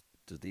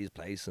there's these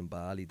places in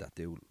Bali that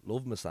do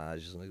love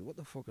massages, and like, what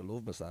the fuck are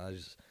love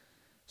massages?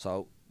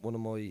 So one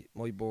of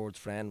my board's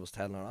friend was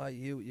telling her,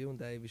 you and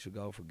Davey should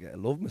go for get a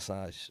love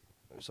massage.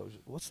 So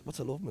what's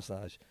a love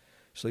massage?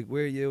 She's like,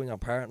 where you and your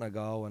partner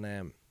go,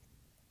 and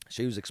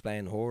she was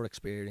explaining her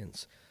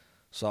experience.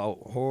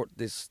 So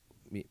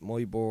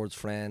my board's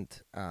friend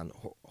and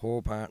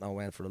her partner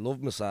went for a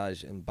love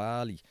massage in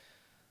Bali,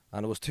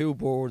 and there was 2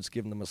 boards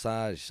giving the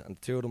massage,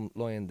 and 2 of them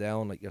lying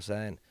down like you're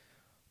saying,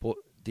 but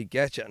they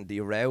get you and they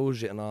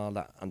arouse you and all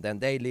that, and then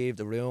they leave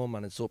the room,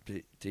 and it's up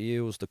to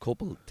you as the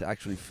couple to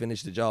actually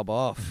finish the job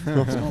off.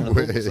 It's called a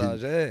love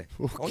massage, yeah.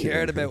 Only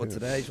heard about it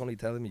today. She's only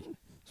telling me.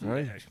 So,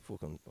 Right. yeah,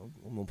 fucking,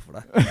 I'm up for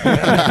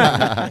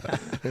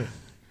that.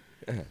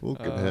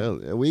 Fucking hell.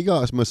 Yeah, we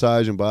got a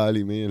massage in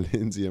Bali, me and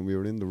Lindsay, and we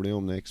were in the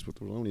room next, but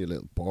there was only a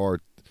little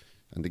board.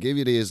 And they give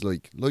you these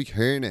like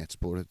hairnets,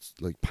 but it's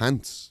like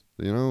pants,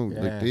 you know,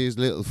 like these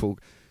little folk.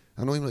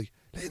 And I'm like,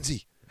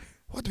 Lindsay,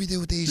 what do we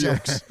do with these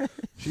jocks?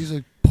 She's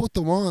like, put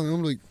them on. And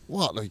I'm like,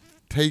 what? Like,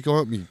 take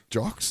out me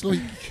jocks? Like,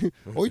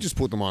 I just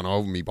put them on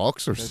over me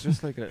boxers. They're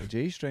just like a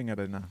G-string, I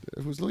don't know.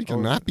 It was like a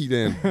nappy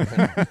then.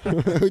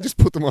 I just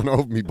put them on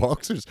over me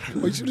boxers.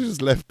 I should have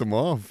just left them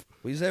off.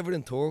 Was you ever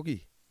in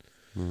Turkey?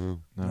 No,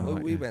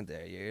 We went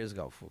there years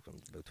ago,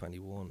 fucking about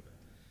 21.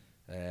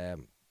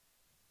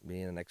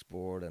 Me and an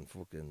ex-board and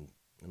fucking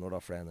another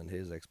friend and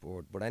his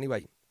ex-board. But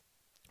anyway,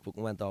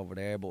 fucking went over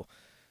there. But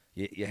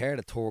you heard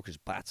of Turkish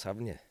bats,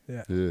 haven't you?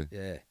 Yeah.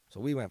 Yeah. So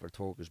we went for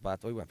Turkish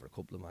bats. I went for a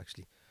couple of them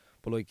actually.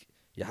 But like,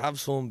 you have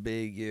some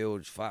big,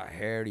 huge, fat,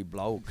 hairy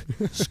bloke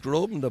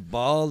scrubbing the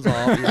balls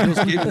off. You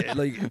just give it,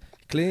 like,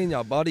 clean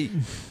your body.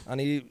 And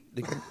he,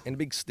 like, in a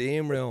big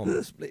steam room.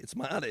 It's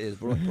mad, it is.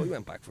 But I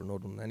went back for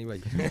another one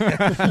anyway.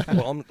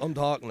 But I'm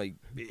talking like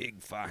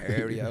big, fat,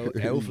 hairy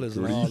outfits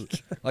and all.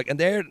 Like, and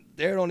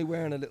they're only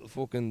wearing a little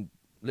fucking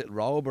little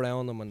robe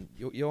around them, and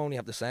you only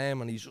have the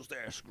same, and he's just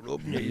there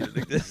scrubbing you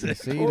like this. You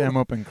see them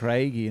up in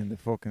Craigie in the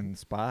fucking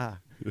spa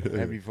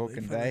every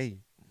fucking day.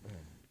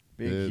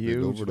 Big, yeah,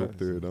 huge. they love it up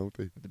there, don't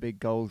they? With the big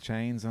gold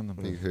chains on them.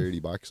 Big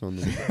hairy backs on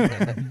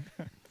them.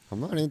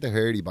 I'm not into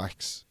hairy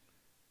backs.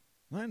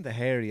 Not into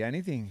hairy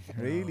anything,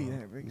 really.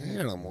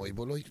 Yeah, I'm right,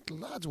 but like the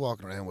lads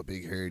walking around with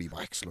big hairy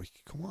backs, like,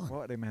 come on. What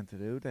are they meant to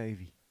do,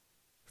 Davey?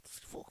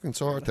 Fucking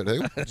sort it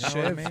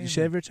out. You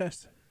shave your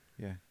chest?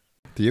 Yeah.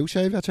 Do you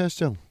shave your chest,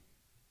 Joe?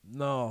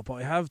 No, but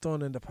I have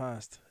done in the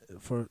past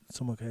for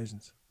some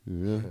occasions.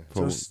 Yeah.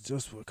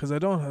 Just because I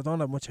don't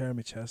have much hair on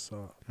my chest,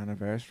 so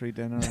Anniversary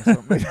dinner or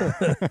something.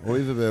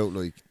 I've about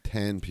like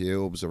 10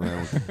 pubes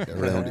around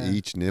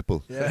each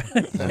nipple. yeah.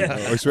 And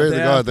I swear to They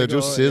God, have they're to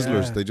just go,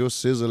 sizzlers. yeah. They just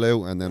sizzle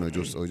out, and then I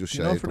just You know,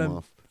 shave for them them-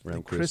 off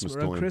around Christmas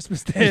Christmas time.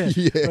 Christmas Day.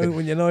 Yeah.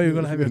 when you know you're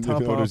gonna have your When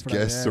top you know off. there's for that,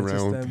 guests yeah, it's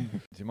just around. them. Do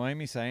you mind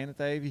me saying it,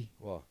 Davey?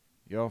 What?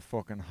 Your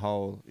fucking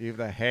hole. You've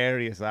the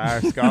hairiest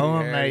arse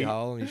going, Hairy mate.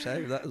 hole, and you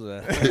shave that as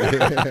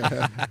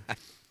well.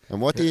 And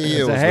what do you It's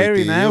use? a Like, hairy do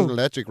you now. use an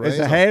electric It's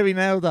razor? a hairy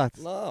now, that.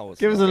 No,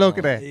 it's Give us a not, look no.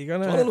 at Are it. you Do you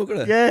want to gonna? look at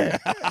it?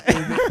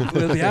 Yeah.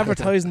 We'll be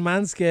advertising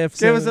Manscaped.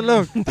 Give us a soon.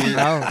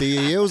 look. Do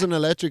you use an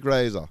electric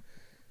razor?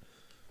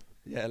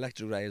 Yeah,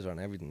 electric razor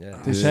and everything,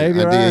 yeah. To shave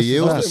And your do arse. you as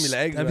use well. Just my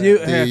legs, Have man. you? Do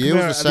Come you here, use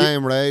the have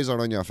same razor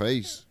on your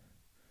face?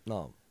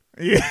 No.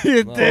 Yeah,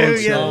 you No, do,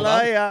 it's you not.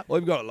 liar.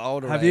 I've got a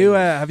load of Have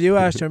razors. you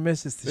asked your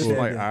missus to This is shave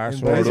my you?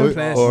 arse In razor. private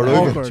place? Or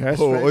Awkward.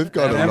 Chest I've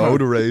got a Ever.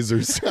 load of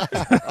razors.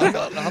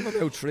 I have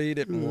about 3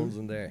 different ones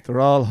in there.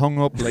 They're all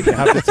hung up like you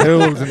have the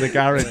tools in the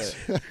garage.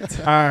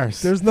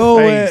 Arse. There's no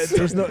way. face.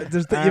 There's no.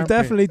 You've Armpit.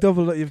 definitely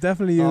doubled. You've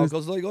definitely No, used.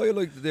 because like I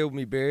like to do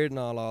my beard and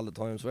all the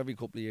time. So every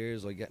couple of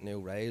years I get new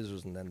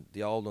razors, and then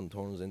the old one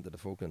turns into the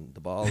fucking the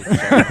ball.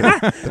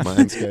 The It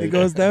manscape.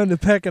 goes down the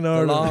pecking The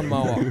order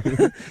lawnmower.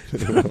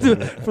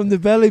 from the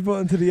belly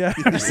button to the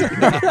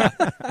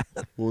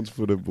arse. One's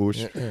for the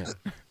bush.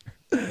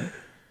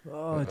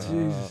 Oh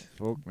jeez.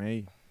 Fuck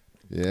me.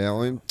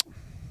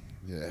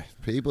 Yeah,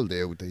 people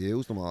do. They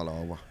use them all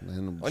over.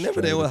 I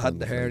never knew I had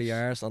the hairy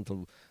arse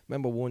until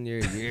remember one year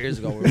years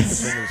ago we were in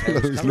someone's house. I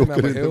was Can't remember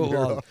looking in who the it was.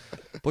 mirror.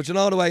 But you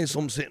know the way in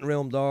some sitting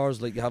room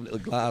doors, like you have little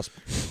glass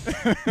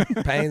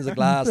panes of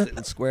glass,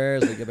 little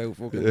squares, like about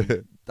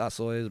fucking that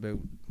size, about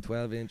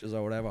 12 inches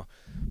or whatever.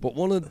 But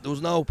there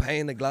was no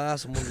pane of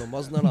glass in one of them,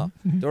 wasn't there? Not?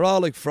 They're all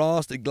like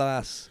frosted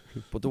glass.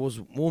 But there was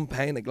one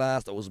pane of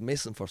glass that was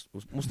missing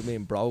must have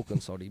been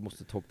broken, so they must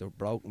have took the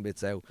broken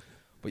bits out.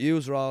 But you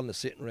were all in the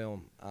sitting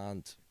room,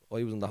 and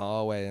I was in the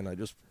hallway, and I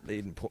just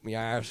bleeding put my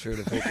arse through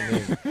the fucking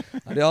thing.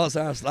 And they all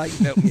started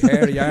slagging about my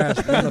hairy arse.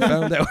 And then I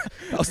found out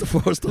that was the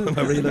first time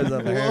I realised I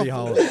have a hairy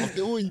hole.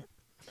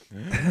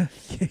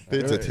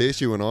 Bits of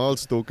tissue and all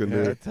stuck in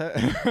there.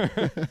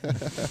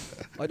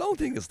 I don't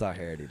think it's that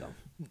hairy though.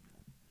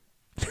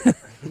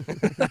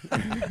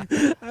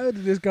 How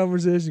did this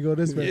conversation go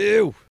this way?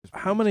 You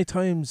How many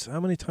times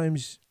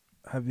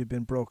have you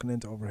been broken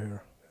into over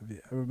here? Have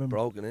you ever been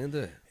broken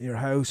into your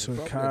house or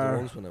Broken into car?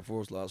 once when I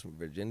first lost my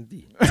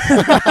virginity.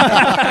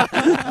 That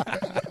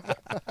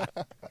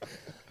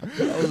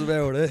was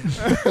about it.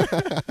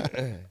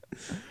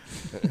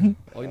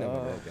 I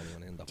never broke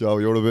anyone in though. Joe,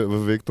 you're a bit of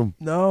a victim.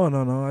 No.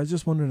 I was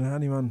just wondering,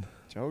 anyone?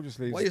 Joe just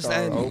leaves What are you the door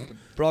saying? open.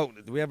 Bro,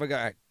 do we ever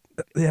get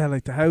Yeah,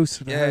 like the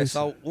house. Or the Yeah, house.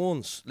 so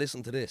once,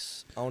 listen to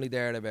this, only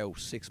there about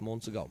 6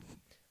 months ago,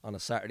 on a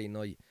Saturday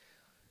night.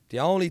 The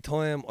only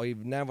time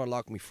I've never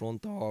locked my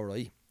front door,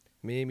 right?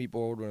 Me and my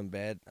board were in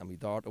bed, and my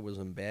daughter was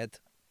in bed.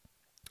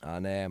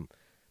 And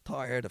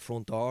thought I heard the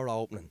front door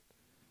opening.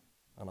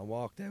 And I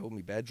walked out of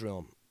my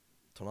bedroom,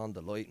 turned on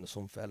the light, and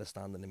some fella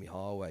standing in my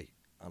hallway.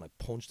 And I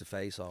punched the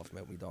face off him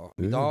out my door.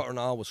 My daughter and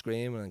all was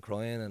screaming and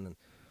crying, and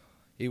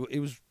he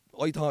was...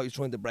 I thought he was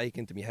trying to break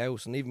into my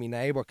house, and even my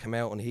neighbour came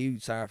out and he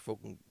started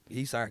going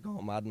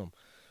mad on him.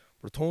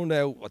 But it turned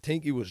out, I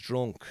think he was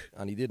drunk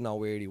and he didn't know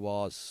where he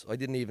was. I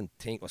didn't even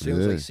think, as soon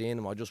as I seen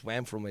him, I just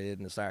went for him with it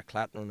and started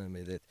clattering him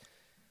with it.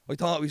 I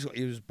thought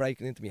he was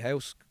breaking into my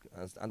house,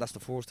 and that's the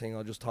first thing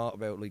I just thought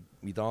about, like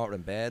my daughter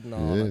in bed and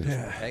all, and just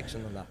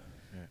protection and that.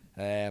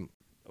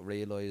 I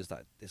realised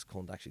that this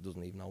cunt actually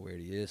doesn't even know where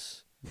he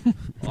is.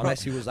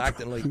 Unless he was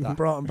acting like that.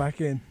 Brought him back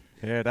in.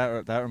 Yeah,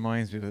 that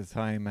reminds me of the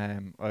time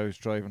I was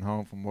driving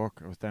home from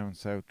work. I was down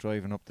south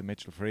driving up the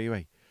Mitchell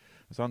Freeway.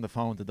 I was on the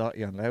phone to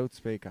Dottie on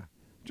loudspeaker,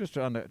 just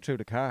through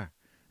the car.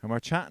 And we're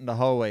chatting the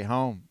whole way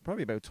home,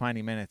 probably about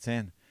 20 minutes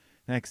in.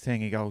 Next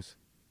thing he goes,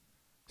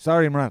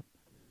 "Sorry, Morel,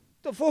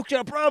 the fuck's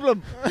your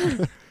problem?"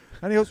 And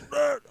he goes,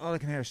 "Rrr." All I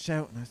can hear is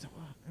shouting. I said,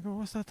 "What?" I go,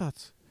 "What's that,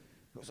 Dots?"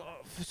 He goes,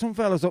 "Oh, some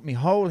fella's up my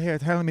hole here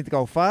telling me to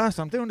go fast.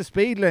 I'm doing the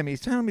speed limit.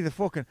 He's telling me to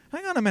fucking...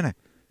 Hang on a minute."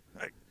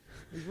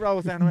 He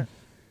rolls down and went,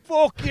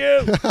 "Fuck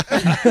you."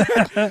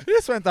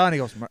 This went on. He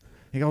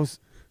goes,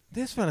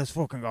 "This fella's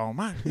fucking going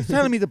mad. He's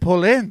telling me to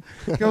pull in."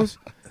 He goes,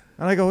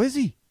 and I go, "Is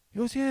he?" He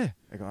goes, "Yeah."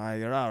 I go,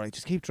 "You're all right.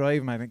 Just keep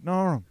driving." I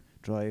ignore him.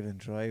 Driving.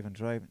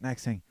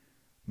 Next thing,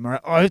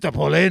 I have to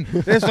pull in.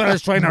 This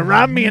fella's trying to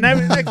ram me and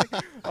everything.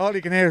 All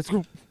you can hear is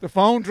the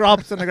phone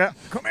drops and I go,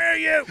 "Come here,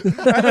 you." And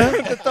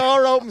the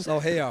door opens. So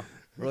here,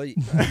 right,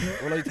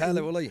 will I tell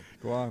it, will I?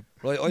 Go on.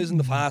 Right, I was in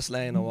the fast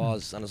lane, and I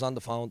was on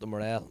the phone to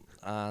Morel,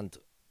 and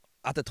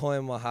at the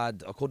time I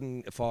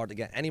couldn't afford to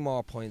get any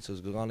more points, so I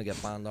was going to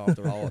get banned off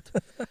the road.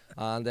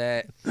 And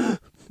it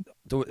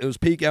was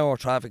peak hour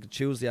traffic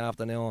Tuesday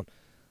afternoon,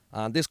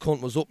 and this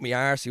cunt was up my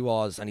arse, he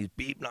was, and he's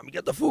beeping at me,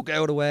 "Get the fuck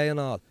out of the way," and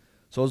all.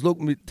 So I was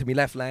looking to my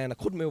left lane, I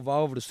couldn't move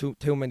over, there's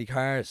too many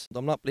cars.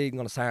 I'm not bleeding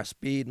going to start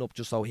speeding up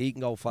just so he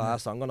can go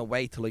faster. I'm going to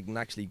wait till I can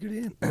actually get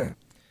in.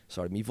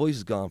 Sorry, my voice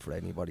is gone for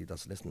anybody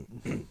that's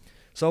listening.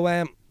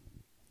 So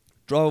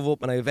drove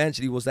up, and I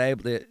eventually was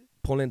able to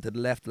pull into the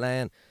left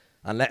lane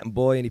and let him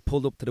by, and he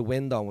pulled up to the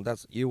window, and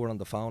you were on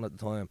the phone at the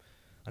time,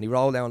 and he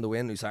rolled down the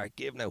window, he started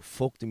giving out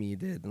fuck to me, he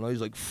did, and I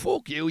was like,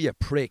 "Fuck you, you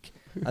prick."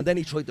 And then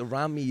he tried to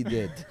ram me, he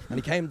did, and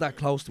he came that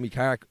close to me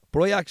car,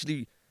 but I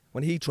actually,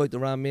 when he tried to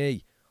ram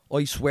me,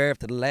 I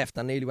swerved to the left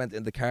and nearly went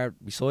in the car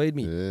beside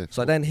me. Yeah.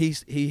 So then he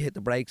hit the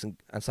brakes and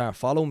started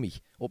following me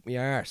up my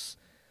arse.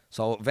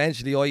 So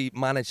eventually I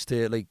managed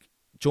to like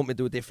jump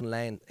into a different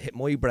lane, hit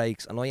my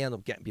brakes, and I ended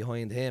up getting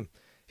behind him.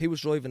 He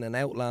was driving an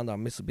Outlander,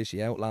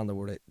 Mitsubishi Outlander,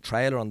 with a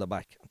trailer on the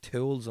back,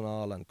 tools and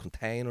all, and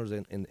containers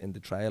in the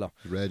trailer.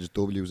 Reg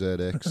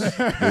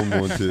WZX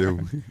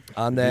 112.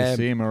 And You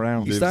see him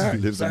around. he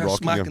lives in started Rockingham.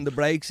 smacking the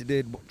brakes, he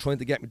did, trying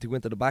to get me to go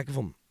into the back of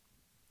him.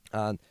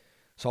 And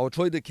so I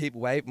tried to keep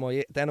away.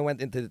 Then I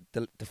went into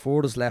the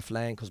furthest left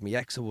lane because my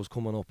exit was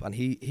coming up, and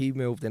he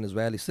moved in as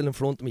well. He's still in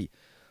front of me.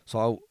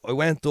 So I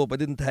went up. I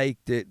didn't take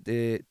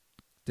the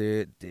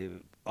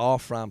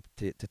off ramp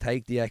to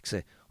take the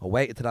exit. I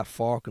waited till that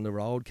fork in the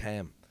road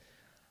came,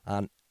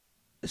 and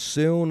as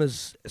soon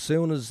as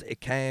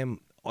it came,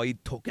 I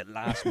took it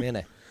last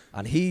minute.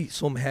 And he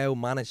somehow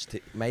managed to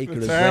make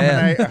it as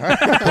well.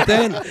 but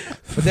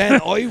then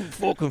I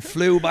fucking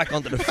flew back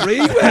onto the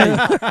freeway.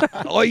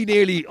 I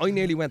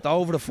nearly went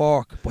over the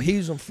fork, but he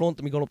was in front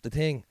of me going up the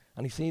thing,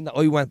 and he seen that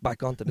I went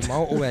back onto the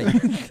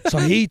motorway. So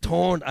he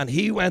turned and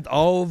he went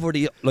over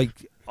the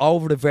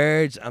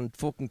verge, and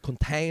fucking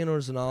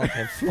containers and all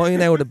came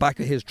flying out of the back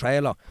of his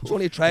trailer. It was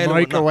only a trailer.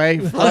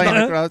 Microwave flying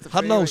across the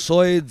had no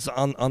freeway. sides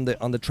on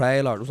the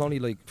trailer. It was only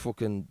like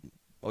fucking,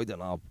 I don't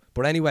know.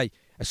 But anyway,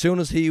 as soon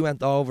as he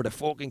went over, the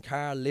fucking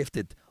car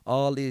lifted.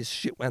 All this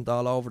shit went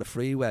all over the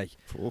freeway.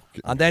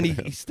 And then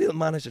he still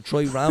managed to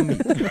try ram me.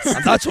 And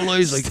that's when I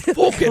was like,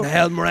 fucking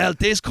hell, Morel,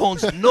 this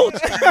cunt's nuts.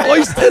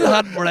 I still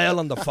had Morel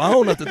on the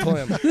phone at the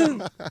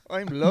time.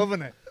 I'm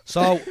loving it.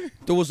 So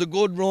there was a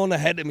good run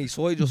ahead of me,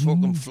 so I just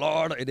fucking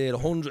floored it. I did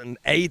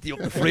 180 up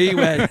the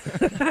freeway.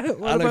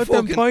 What And about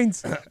them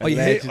points? I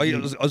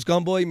was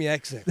gone by my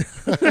exit.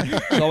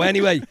 So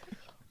anyway,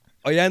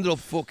 I ended up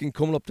fucking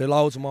coming up to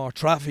loads of more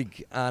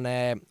traffic, and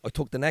I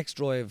took the next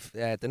drive,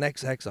 the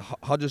next exit,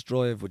 Hodges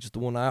Drive, which is the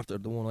one after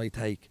the one I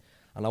take,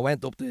 And I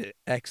went up the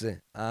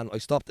exit and I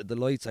stopped at the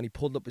lights and he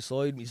pulled up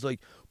beside me. He's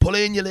like, pull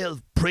in, you little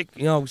prick.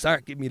 You know,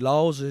 start giving me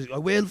laws. I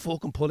will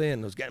fucking pull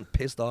in. I was getting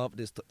pissed off at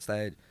this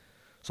stage.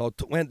 So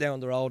I went down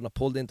the road and I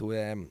pulled into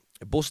a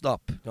bus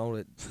stop, you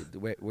know,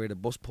 where the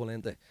bus pull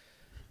into.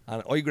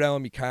 And I got out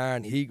of my car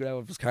and he got out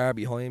of his car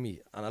behind me.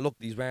 And I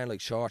looked, he's wearing like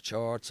short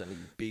shorts and he's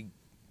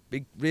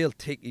big, real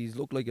thick. He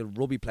looked like a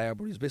rugby player,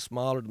 but he's a bit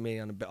smaller than me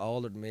and a bit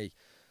older than me.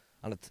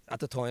 And at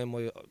the time,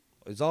 I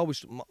was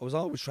always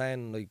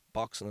training like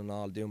boxing and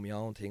all, doing my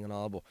own thing and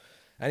all. But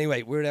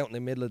anyway, we were out in the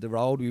middle of the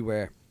road. We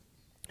were,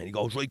 and he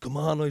goes, right, come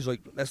on. I was like,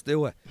 let's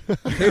do it.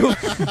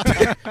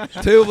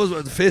 two of us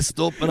with the fist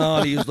up and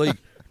all. He was like,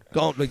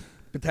 going like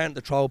pretending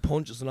to throw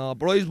punches and all.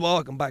 But I was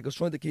walking back. I was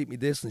trying to keep me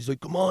distance. He's like,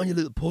 come on, you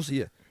little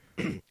pussy.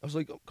 I was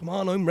like, oh, come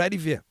on, I'm ready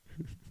for you.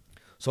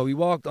 So we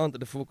walked onto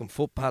the fucking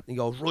footpath and he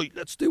goes, right,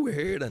 let's do it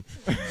here then.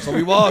 So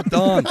we walked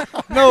on.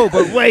 No,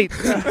 but wait.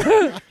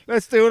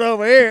 Let's do it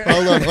over here.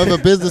 Hold on, I have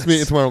a business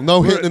meeting tomorrow.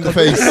 No hitting in the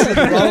face.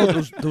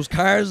 There was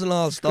cars and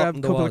all Grab a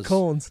stopping. couple of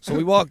cones. So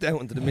we walked out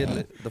into the middle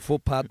of the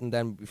footpath and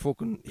then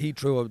he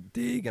threw a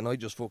dig and I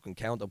just fucking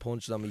counter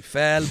punched him. He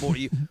fell, but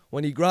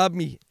when he grabbed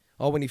me,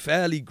 when he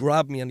fell, he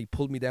grabbed me and he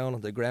pulled me down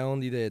on the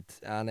ground. He did,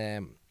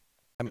 and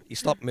he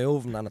stopped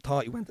moving and I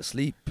thought he went to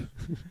sleep.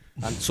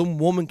 And some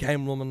woman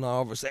came running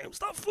over saying,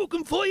 stop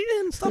fucking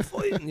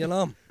fighting, you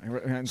know.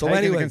 And So taking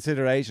into anyway-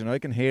 consideration, I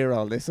can hear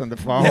all this on the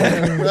phone.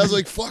 I was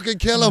like, fucking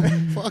kill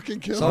him.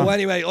 Fucking kill So him.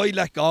 anyway, I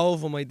let go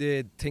of him. I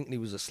did, thinking he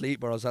was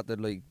asleep, or I was at the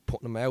like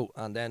putting him out,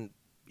 and then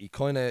he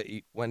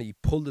when he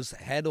pulled his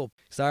head up,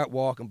 he started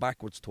walking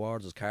backwards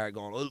towards his car,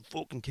 going, "I'll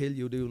fucking kill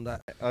you doing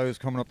that." I was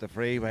coming up the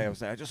freeway. I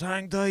was like, just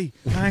hang tight.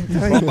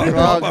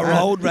 Proper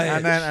road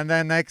rage. And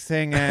then next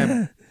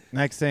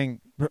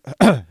thing,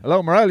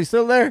 hello, Morale, you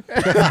still there?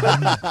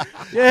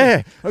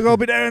 Yeah, I'll go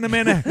be there in a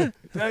minute.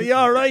 You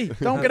all right?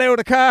 Don't get out of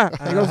the car.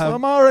 He goes,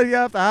 I'm all right, you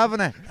have to have it.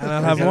 And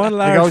I'll have one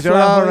large He goes, you're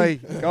flat all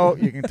white. right. Go,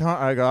 you can turn.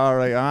 I go, all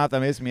right, I have to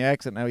miss my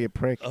exit now, you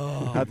prick.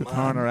 Oh, Had to man,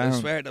 turn around. I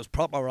swear, there's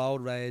proper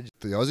road rage.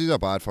 The Aussies are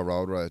bad for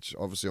road rage.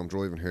 Obviously, I'm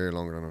driving here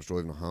longer than I was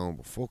driving at home,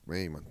 but fuck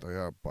me, man. They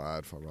are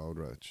bad for road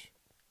rage.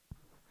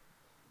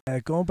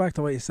 Going back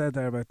to what you said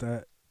there about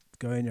that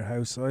guy in your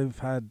house, I've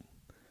had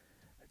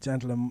a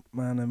gentleman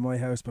in my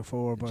house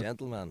before, A but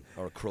gentleman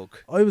or a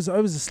crook. I was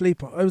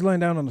asleep. I was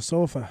lying down on the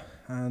sofa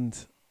and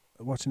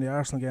watching the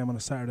Arsenal game on a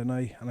Saturday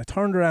night, and I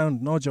turned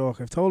around. No joke.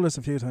 I've told this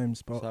a few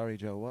times, but Sorry,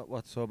 Joe.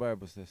 What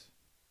suburb was this?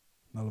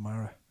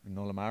 Nullamara. In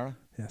Nullamara?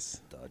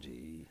 Yes.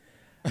 Dodgy.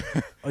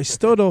 I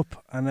stood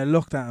up and I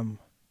looked at him,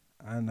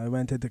 and I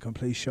went into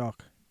complete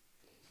shock.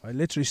 I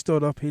literally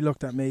stood up. He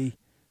looked at me.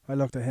 I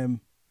looked at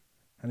him,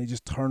 and he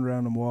just turned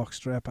around and walked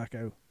straight back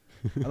out.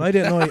 And I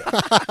didn't know.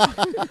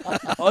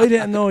 I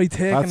didn't know he'd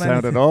taken That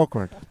sounded anything.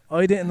 awkward.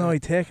 I didn't know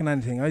he'd taken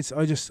anything. I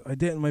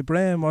didn't. My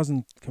brain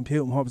wasn't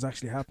computing what was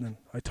actually happening.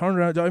 I turned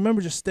around. I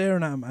remember just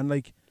staring at him and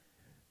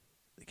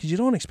because you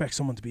don't expect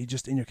someone to be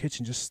just in your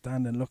kitchen, just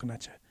standing looking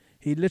at you.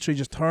 He literally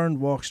just turned,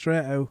 walked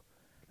straight out.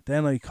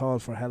 Then I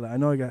called for Hella. I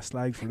know I got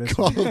slagged for this.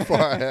 Call for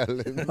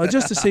Helen. Oh,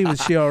 just to see was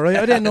she all right.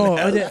 I didn't know.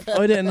 I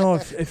didn't know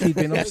if he'd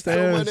been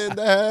upstairs. Someone in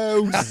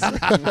the house.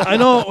 I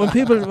know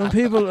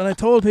when I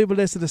told people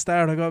this at the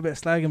start, I got a bit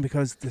slagging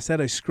because they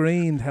said I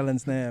screamed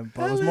Helen's name,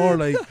 but it was more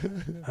like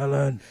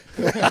Helen.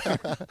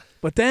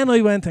 But then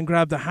I went and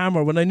grabbed a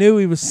hammer when I knew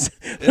he was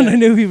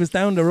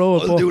down the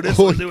road. I'll do this,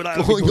 I'll do that.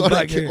 if he comes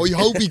back here. I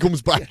hope he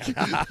comes back.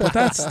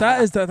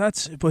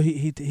 But but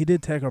he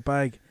did take her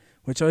bag,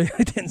 which I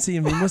didn't see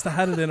him. He must have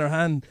had it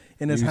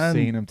in his You've hand.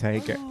 seen him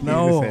take it.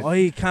 No, That's it.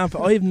 I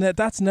can't.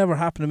 That's never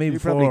happened to me You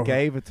before. probably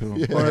gave it to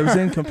him. Where I was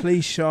in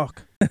complete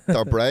shock.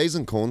 They're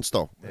brazen cunts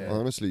though. Yeah.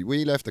 Honestly,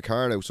 we left the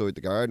car outside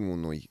the garden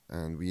one night,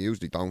 and we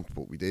usually don't,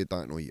 but we did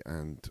that night,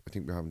 and I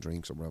think we were having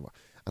drinks or whatever.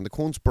 And the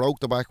cunts broke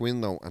the back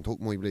window and took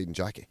my bleeding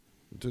jacket.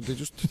 They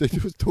just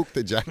took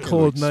the jacket.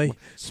 Cold and, night.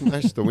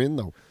 smashed the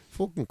window.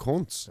 Fucking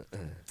cunts.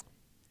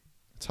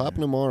 It's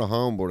happening more at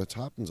home, but it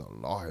happens a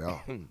lot.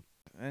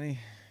 Yeah.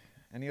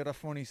 Any other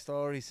funny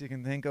stories you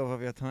can think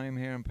of your time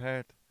here in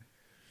Perth?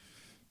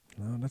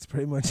 No, that's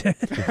pretty much it.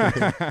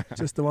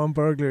 Just the one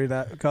burglary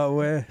that got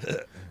away.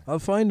 I'll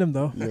find him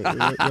though.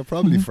 You're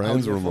probably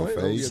friends with him on You're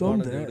Facebook.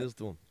 gonna Someday. do this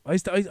to him. I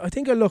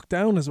think I looked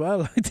down as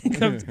well. I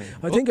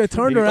think I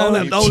turned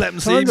around. Don't let him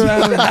see turned me.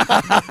 around.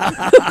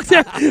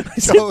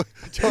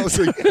 Joe's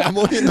like, am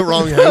I in the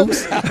wrong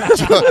house?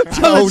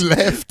 Joe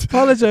left.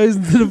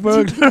 Apologising to the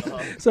burglar.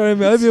 Sorry,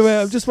 mate. I'll be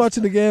away. I'm just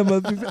watching the game.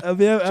 I'll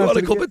be out Do you want after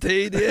a the cup game. of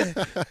tea, do you?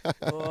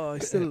 Oh,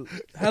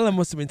 Helen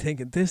must have been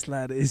thinking, this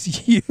lad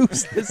is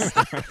useless.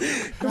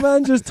 The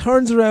man just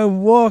turns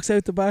around, walks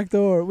out the back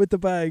door with the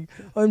bag.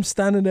 I'm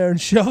standing there in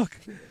shock.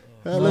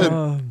 Helen.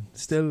 Oh,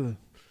 still.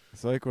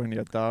 It's like when you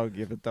have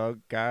a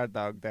guard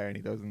dog there and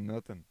he does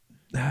nothing.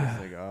 It's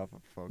like, oh,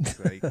 for fuck's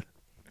sake.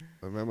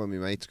 I remember my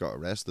mates got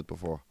arrested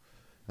before,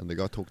 and they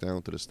got took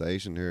down to the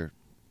station here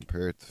in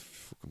Perth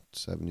fucking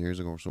 7 years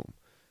ago or something.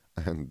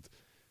 And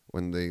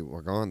when they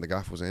were gone, the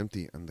gaff was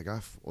empty, and the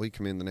gaff, I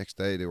came in the next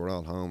day, they were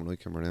all home, and I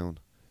came around,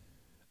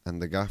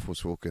 and the gaff was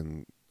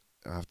fucking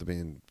after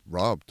being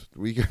robbed.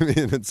 We came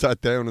in and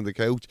sat down on the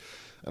couch,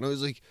 and I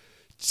was like,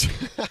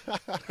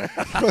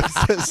 I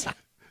says,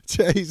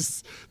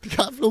 "Jeez, the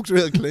gaff looks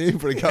real clean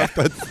for a gaff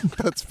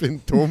that's been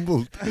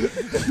tumbled."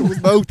 There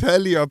was no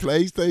telly or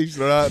PlayStation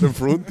or that in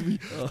front of me.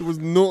 There was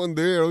nothing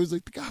there. I was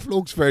like, the gaff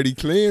looks very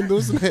clean,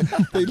 doesn't it?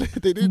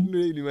 They didn't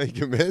really make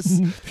a mess.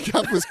 The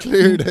gaff was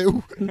cleared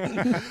out.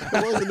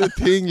 There wasn't a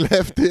thing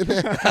left in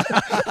it.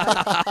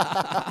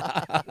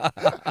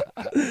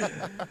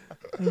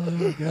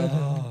 Oh,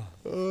 God.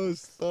 Oh,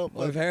 stop.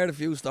 I've heard a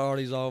few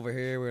stories over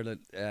here where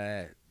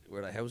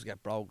the house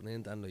get broken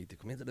into and like they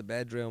come into the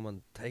bedroom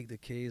and take the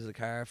keys of the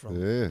car from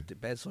the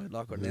bedside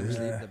locker and never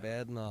sleep in the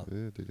bed and all.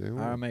 Yeah, they do.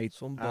 Our mate,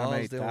 Some our balls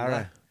mate doing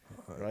Dara,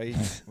 that.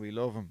 right? We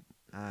love him.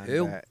 And,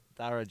 Who?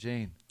 Dara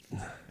Jean.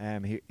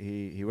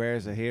 He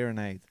wears a hearing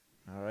aid,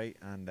 all right,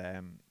 and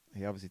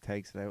he obviously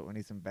takes it out when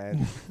he's in bed.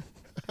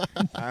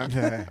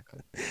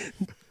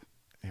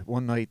 And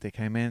one night they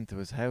came into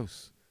his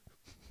house.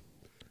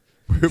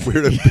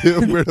 We're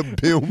a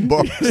boom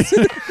box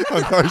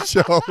on our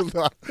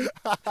shoulder.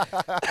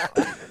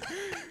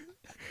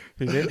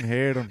 He didn't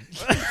hear them.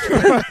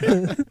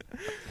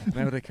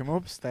 Now they come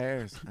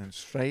upstairs and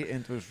straight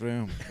into his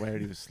room where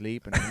he was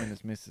sleeping, him and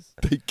his missus.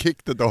 They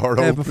kicked the door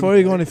Yeah, open. before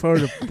you go any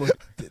further, but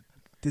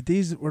did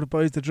these were the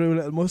boys that drew a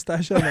little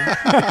mustache on them?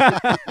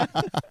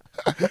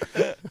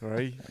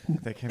 Right?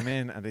 They came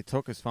in and they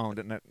took his phone.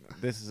 Didn't it?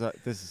 This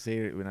is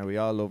serious. You know, we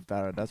all love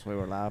Dara. That's why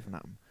we're laughing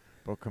at him.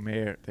 But come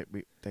here,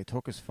 they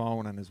took his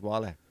phone and his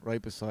wallet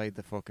right beside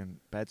the fucking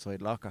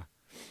bedside locker,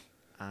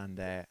 and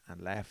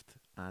left.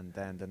 And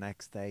then the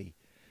next day,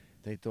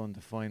 they done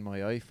to find my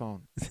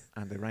iPhone,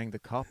 and they rang the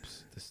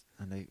cops,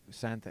 and they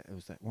sent it. It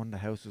was one of the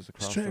houses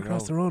across Straight the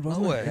across road. the road,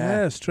 wasn't No it? way.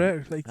 Yeah,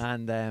 straight. Like,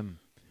 And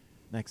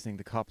next thing,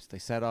 the cops they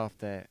set off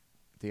the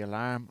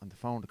alarm on the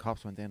phone. The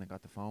cops went in and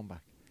got the phone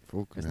back.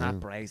 Fucking Isn't hell. that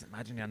brazen?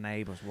 Imagine your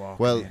neighbours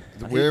walking Well, in.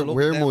 And where people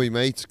where look my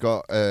mates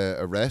got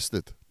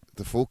arrested,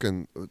 the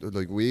fucking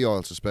like we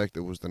all suspect it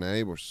was the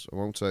neighbours. I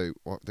won't say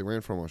what they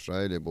weren't from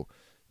Australia, but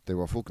they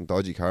were fucking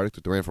dodgy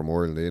characters. They weren't from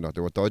Ireland either.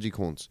 They were dodgy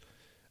cunts,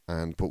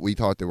 but we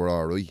thought they were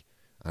alright.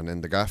 And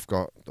then the gaff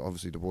got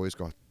obviously the boys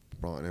got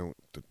brought out.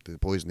 The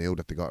boys knew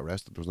that they got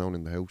arrested. There was no one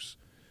in the house,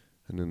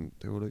 and then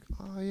they were like,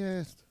 "Oh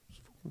yeah, there's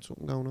fucking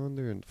something going on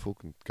there." And the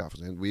fucking gaff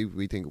was in.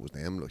 We think it was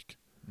them, like.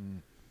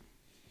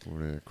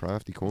 We're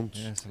crafty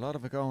cunts. Yes, a lot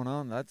of it going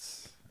on.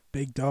 That's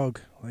big dog,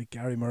 like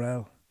Gary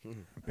Morrell.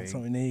 That's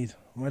what we need.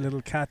 My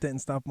little cat didn't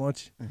stop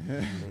much.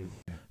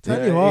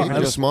 Tell you what, Even I,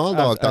 a small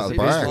dog as that'll a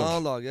bark.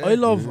 Small dog, yeah. I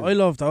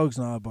love dogs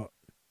now, but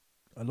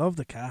I love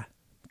the cat.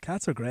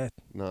 Cats are great.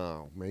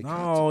 No, mate.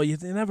 No, you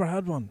never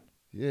had one.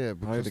 Yeah,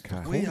 because the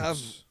cat.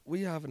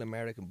 We have an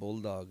American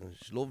bulldog and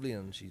she's lovely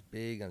and she's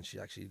big and she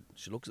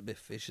looks a bit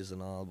vicious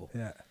and all, but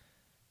Yeah.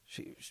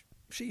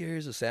 she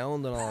hears a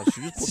sound and all.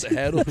 She just puts her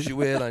head up, she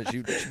will, and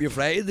she'd be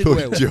afraid to go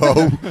Like out.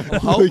 Joe. I'm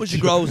hoping she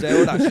grows out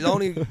of that. She's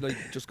only like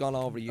just gone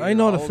over a year. I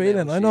know the old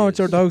feeling. now, I she know what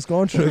your is. dog's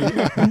going through.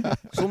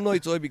 Some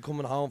nights I'd be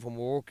coming home from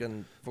work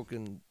and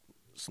fucking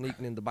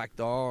sneaking in the back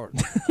door.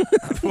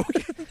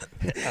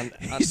 and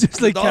He's just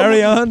the like, dog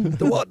carry on.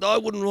 The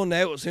dog wouldn't run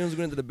out as soon as I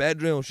go into the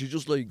bedroom. She's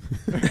just like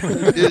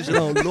this,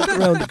 look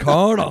around the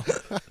corner.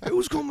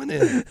 Who's coming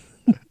in?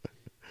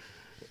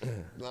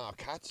 No,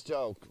 cat's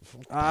joke.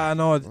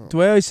 No, the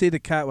way I see the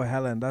cat with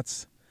Helen,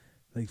 that's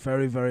like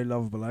very, very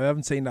lovable. I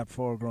haven't seen that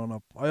before growing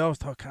up. I always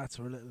thought cats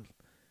were a little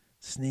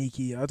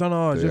sneaky. I don't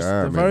know. They Just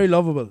are, they're man. very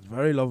lovable.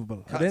 Very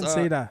lovable. I Cats didn't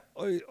see are- that.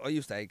 I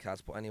used to hate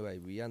cats, but anyway,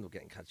 we end up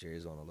getting cats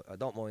ears on. I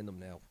don't mind them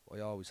now. I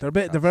always They're hate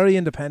they're cats. very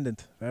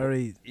independent.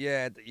 Very.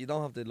 Yeah, you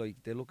don't have to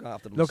they look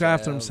after themselves. Look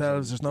after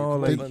themselves, and there's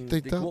no, they like- come and They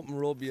they come don't- up and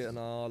rub you and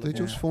all. They and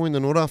just find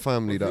another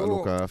family If that'll you're-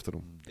 look after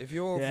them. if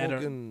you're Yeah,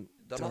 fucking,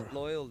 they're not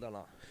loyal. They're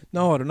not.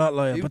 No, they're not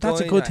loyal. You But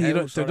that's a die in good a thing. You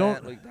don't, house they or don't.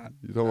 anything like that.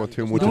 You don't want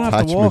too and much You don't have to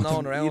attachment. walk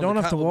them. around, You don't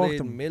the have to cat will walk bleed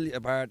them. Million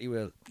apart, he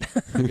will.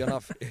 If you're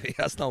not, he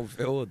has no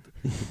food.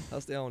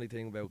 That's the only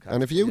thing about cats.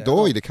 And if you Yeah,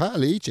 die, the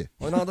cat'll eat you.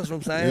 I know that's what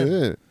I'm saying.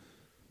 Yeah.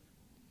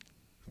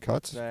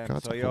 Cats. so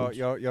Cats. are you're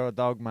cunts. you're a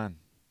dog man,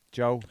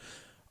 Joe.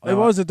 I No,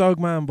 was a dog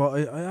man,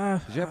 but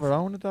I Did you ever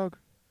own a dog?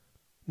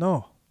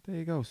 no. There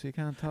you go. So you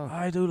can't talk.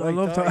 I do. I Right,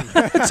 love die.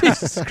 that.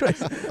 Jesus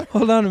Christ.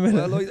 Hold on a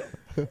minute.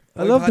 Well,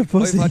 I love the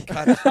pussy.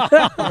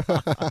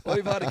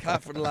 I've had a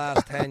cat for the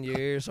last 10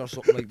 years or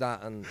something like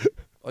that, and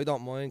I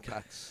don't mind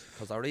cats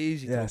because they're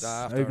easy to Yes, look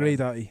I after. agree, and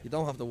Dotty. You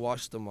don't have to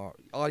wash them, or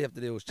all you have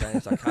to do is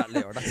change their cat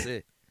litter. That's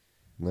it.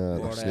 Nah, they're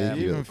But, sneaky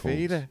You little even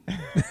feed cunts.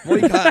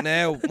 it. My cat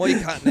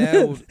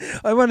now,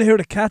 I want to hear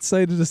the cat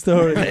side of the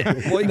story.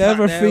 my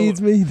Never cat now,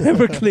 feeds me,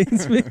 never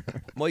cleans me.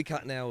 My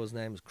cat now, his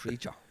name is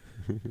Creature.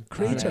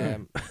 Creature.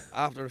 And,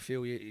 after a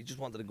few years, he just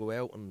wanted to go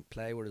out and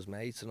play with his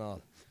mates and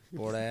all.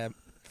 But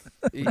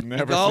he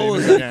Never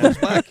goes seen him and again. comes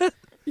back.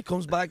 He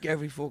comes back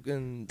every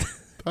fucking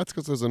That's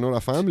because there's another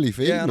family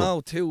feeding Yeah, them.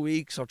 no, 2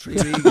 weeks or 3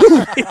 weeks.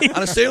 And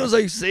as soon as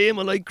I see him,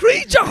 I'm like,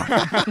 creature!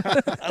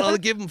 And I'll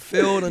give him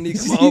food and he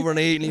come over and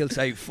eat and he'll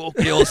say, fuck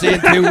you, I'll see you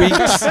in 2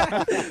 weeks.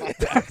 I'm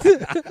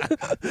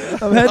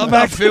heading Have back.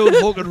 that food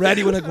fucking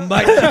ready when I come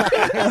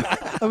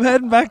back. I'm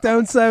heading back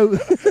down south.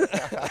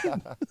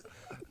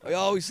 I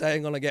always say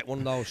I'm going to get one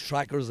of those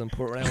trackers and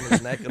put it around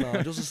his neck and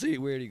all, just to see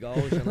where he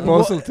goes. You know?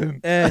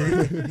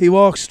 Muscleton. He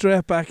walks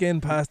straight back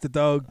in past the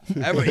dog. You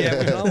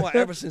know what?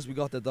 Ever since we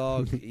got the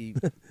dog,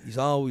 he's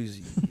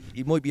always,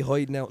 he might be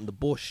hiding out in the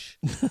bush.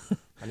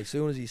 And as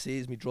soon as he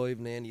sees me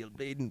driving in, he'll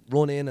bleeding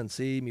run in and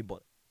see me.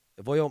 But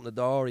if I open the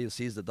door, he'll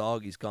see the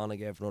dog, he's gone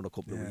again for another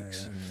couple of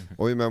weeks.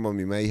 I remember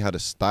my mate had a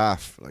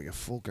staff, like a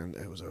fucking,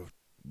 it was a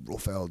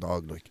rough old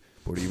dog, like.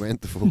 But he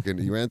went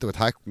to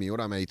attack me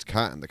other mate's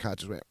cat, and the cat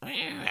just went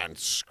and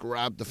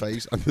scrapped the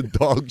face, and the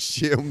dog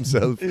shit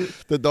himself.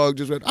 The dog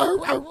just went, arr,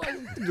 arr, arr,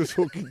 and just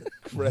fucking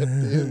crept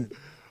in.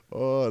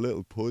 Oh, a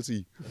little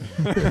pussy.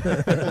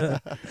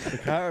 The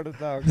cat or the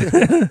dog?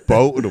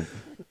 Both of them.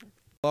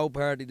 Bow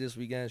party this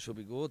weekend should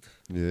be good.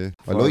 Yeah,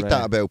 I For, like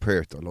that about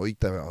Perth. I like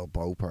that about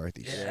bow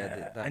parties.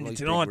 That And nice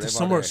you know big what? The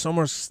river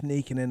summer's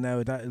sneaking in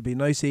now. That'll be a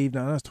nice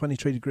evening. I know it's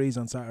 23 degrees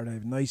on Saturday.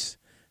 Nice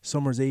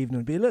summer's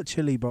evening. It'll be a little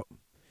chilly, but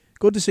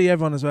good to see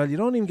everyone as well. You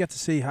don't even get to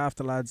see half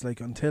the lads like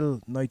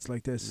until nights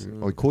like this.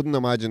 I couldn't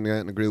imagine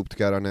getting a group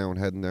together now and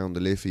heading down the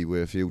Liffey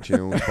with a few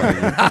tunes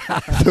playing.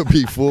 There'll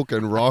be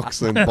fucking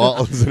rocks and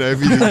bottles and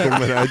everything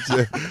coming at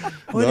you.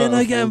 Why didn't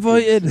I get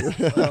invited?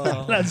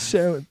 Oh. Lads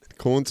shouting.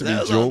 Can't to be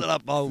There's onto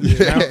drunk. that boat. Do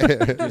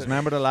you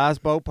remember the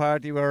last boat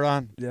party we were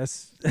on?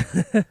 Yes.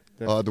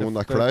 Oh, the one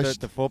that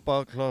crashed? The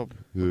football club.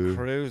 Yeah.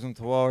 Cruising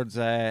towards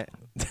the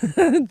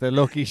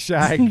Lucky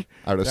Shag.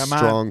 At a Yeah, man.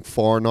 strong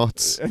 4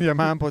 knots. And your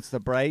man puts the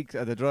brakes,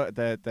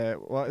 the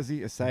what is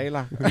he, a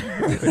sailor?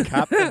 The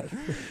captain.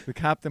 The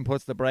captain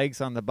puts the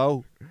brakes on the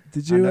boat.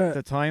 Did And you?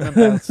 the timing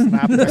belt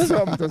snapped or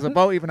something. Does the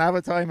boat even have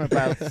a timing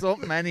belt?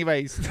 Something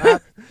anyway,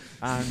 snap.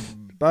 And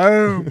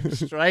boom,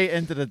 straight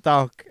into the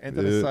dock,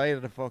 into the Yeah. side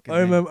of the fucking I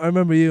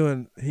remember you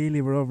and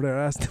Healy were over there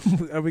asking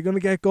him, are we going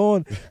to get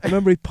going? I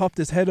remember he popped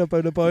his head up out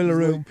of the boiler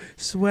room,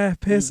 sweat,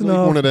 pissing Like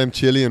off. one of them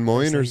Chilean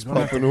miners He's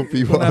like, popping up.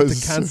 He We're gonna have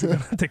was.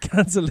 to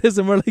cancel this,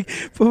 and we're like,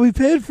 but we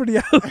paid for the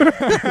hour.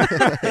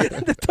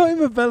 The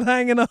timer bell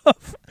hanging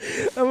off,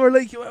 and we're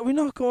like, we're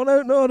not going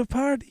out now to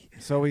party.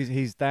 So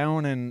he's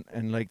down in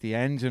like the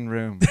engine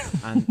room,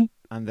 and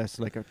there's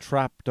like a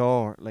trap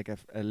door, like a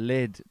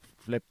lid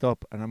flipped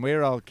up, and then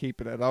we're all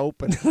keeping it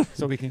open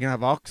so we can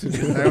have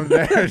oxygen down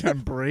there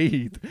and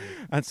breathe.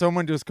 And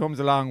someone just comes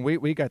along,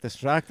 we get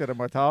distracted and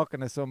we're talking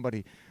to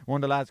somebody.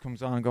 One of the lads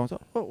comes on and goes,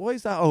 oh, why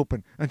is that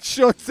open? And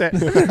shuts it.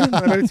 And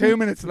about 2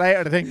 minutes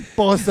later the thing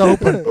busts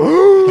open.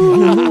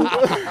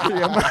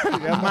 your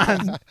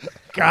man's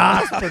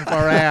gasping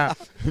for air.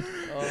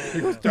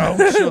 He goes,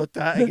 don't shut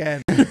that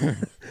again.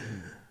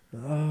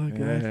 Oh god.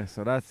 Yeah,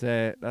 so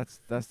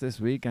that's this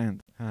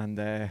weekend, and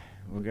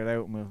we'll get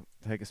out and we'll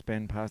take a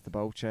spin past the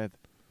boat shed.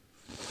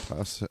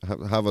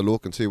 Have a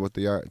look and see what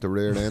the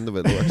rear end of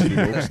it actually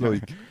looks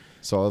like.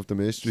 Solve the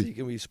See, mystery.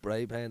 can we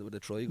spray paint with a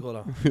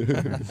tricolour?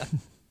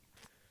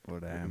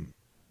 But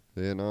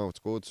Yeah, no, it's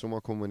good. Summer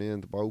coming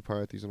in, the boat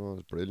parties and all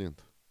is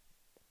brilliant.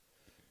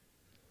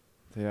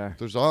 yeah,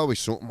 There's always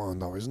something on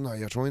though, isn't there?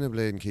 You're trying to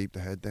blade and keep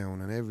the head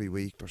down, and every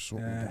week there's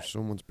something. Yeah. There's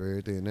someone's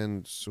birthday, and then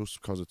it's just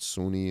because it's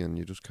sunny and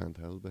you just can't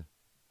help it.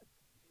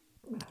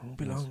 Won't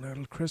be long now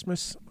till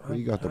Christmas.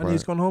 We got the and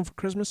he's bar- gone home for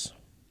Christmas.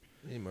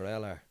 Me and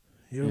Morella.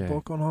 You're Yeah.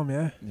 both gone home,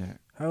 yeah? yeah.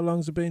 How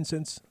long's it been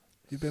since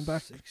you've been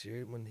back? 6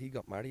 years when he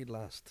got married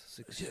last.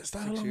 Six, Is that six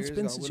how long it's years been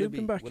ago. since Will you've it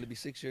been be- back? Will it be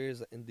 6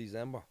 years in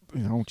December?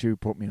 Don't you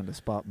put me on the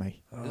spot,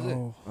 mate. Is it?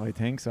 Oh. I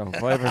think so.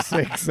 5 or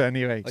 6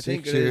 anyway. I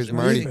think 6 it is, years yeah.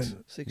 married.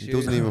 6 He years.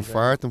 doesn't even yeah.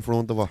 fart in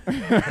front of her.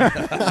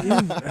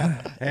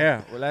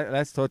 Yeah, well,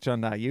 let's touch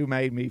on that. You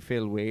made me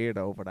feel weird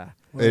over that.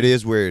 It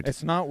is weird.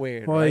 It's not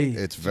weird. Why? Right?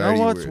 It's You know very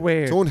what's weird.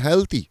 weird? It's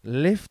unhealthy.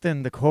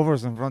 Lifting the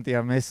covers in front of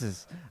your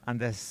missus and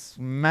the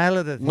smell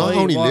of the Not thigh,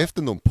 only what-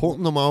 lifting them,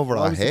 putting them over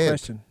What her was the head.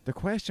 question? The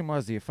question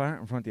was, do you fart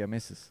in front of your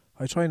missus?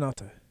 I try not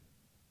to.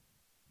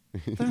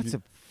 That's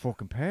a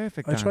fucking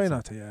perfect I try answer.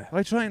 not to, yeah.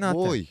 I try not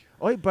Why? to.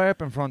 I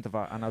burp in front of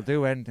her and I'll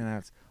do anything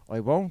else. I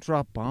won't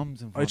drop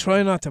bombs in front I of try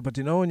her. not to, but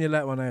you know when you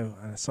let one out,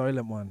 and a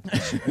silent one,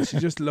 and she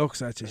just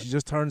looks at you, she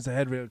just turns the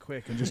head real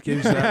quick and just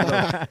gives you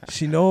that look.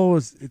 She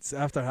knows it's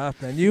after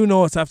happening. You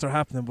know it's after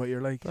happening, but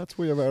you're like, That's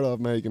why you're better off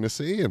making a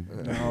scene.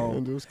 no.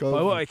 And just go But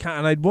for what it. I can't,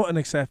 and I wouldn't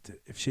accept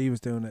it if she was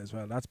doing it as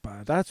well. That's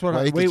bad. That's what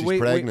Wait till she's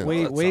pregnant.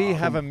 we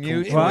have a Me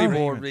mutual and my Right.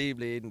 board agreement. Reeve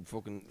bleeding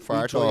fucking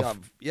Fart we try off.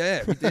 have-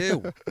 yeah, we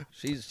do.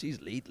 She's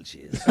lethal, she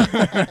is.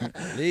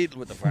 Lethal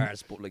with the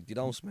farts, but like you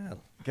don't smell.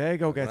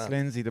 Gago gets Right.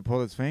 Lindsay to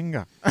pull his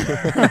finger.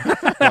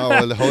 No,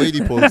 well,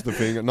 Heidi pulls the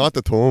finger, not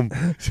the thumb.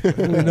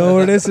 We know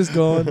where this is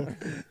going.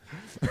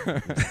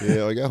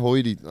 Yeah, I get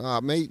Heidi.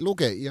 Mate,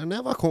 look at you're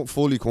never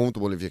fully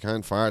comfortable if you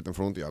can't fart in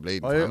front of your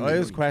bleeding family. I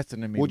was like.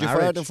 questioning me Would you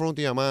marriage. fart in front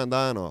of your man,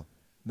 Dan? Or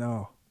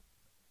No.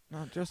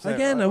 No, just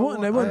Again, I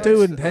wouldn't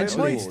do it I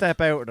intentionally. might step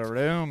out of the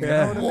room.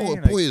 Yeah. You know what I Oh,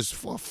 mean? Like, boys,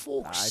 for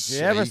fuck's do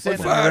you ever sake. sit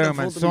in My a father room in and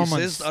front of me, someone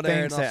sister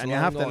there stinks not it so and you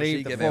long have to ago, leave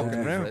she the came out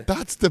fucking for room? it.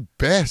 That's the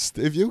best.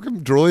 If you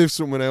can drive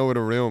someone out of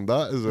the room,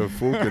 that is a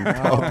fucking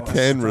top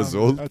 10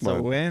 result, That's man.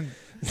 a win.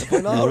 If I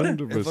know, if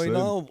I 100%.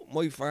 know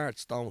my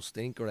farts don't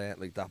stink or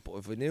anything like that, but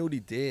if I knew they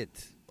did,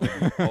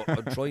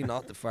 I'd try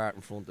not to fart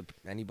in front of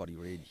anybody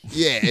really.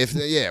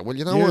 Yeah, well,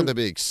 you don't want the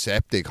big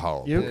septic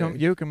hole.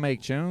 You can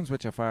make tunes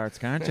with your farts,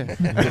 can't you?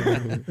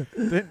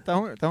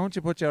 don't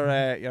you put your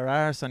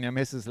arse on your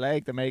missus'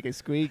 leg to make it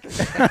squeak?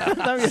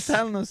 Don't you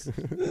telling us?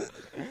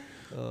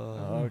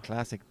 Oh,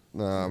 classic.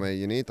 Nah, mate,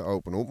 you need to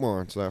open up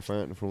more and start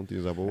farting in front of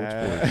you as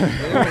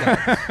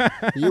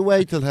boys. You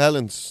wait till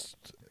Helen's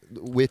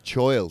with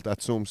child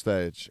at some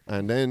stage,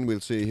 and then we'll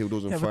see who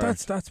doesn't Yeah, fart. but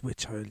that's with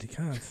child. You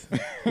can't.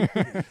 You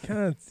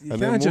And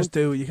then can't just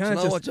do. You Do you can't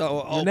know just. what,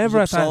 Joe? You're never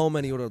Opens at up that. so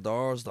many other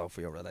doors though for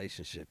your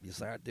relationship. You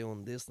start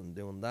doing this and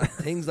doing that,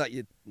 things that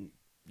you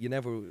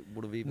never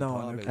would have even No,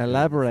 thought no. about.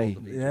 Elaborate.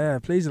 Yeah,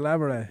 please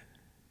elaborate.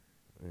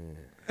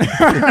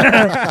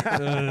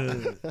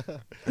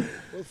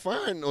 Well,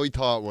 farting, I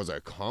thought, was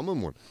a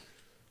common one.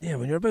 Yeah,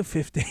 when you're about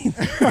 15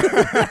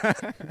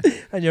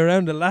 and you're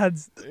around the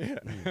lads,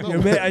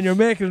 and you're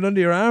making it under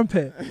your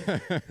armpit.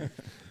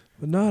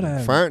 But not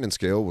Farting in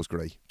school was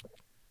great.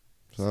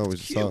 So I was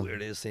It's cute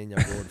it is seeing your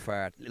board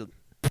fart. Little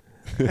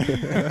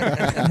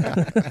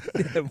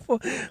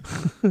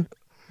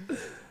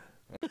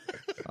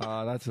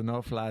Oh, that's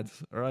enough,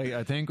 lads. Right,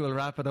 I think we'll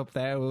wrap it up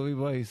there, will we,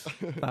 boys?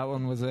 That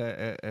one was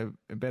a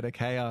bit of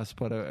chaos,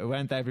 but it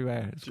went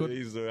everywhere. It's good.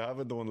 Jeez, I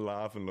haven't done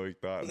laughing like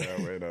that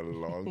now in a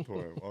long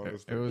time.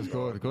 Honestly, It was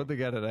good. Good to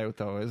get it out,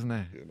 though, isn't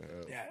it? You know,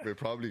 we're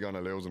probably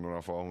gonna lose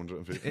another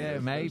 450. Yeah,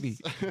 maybe.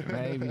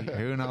 Maybe.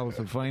 Who knows?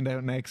 We'll find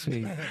out next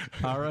week.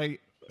 All right,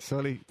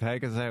 Sully,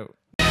 take us out.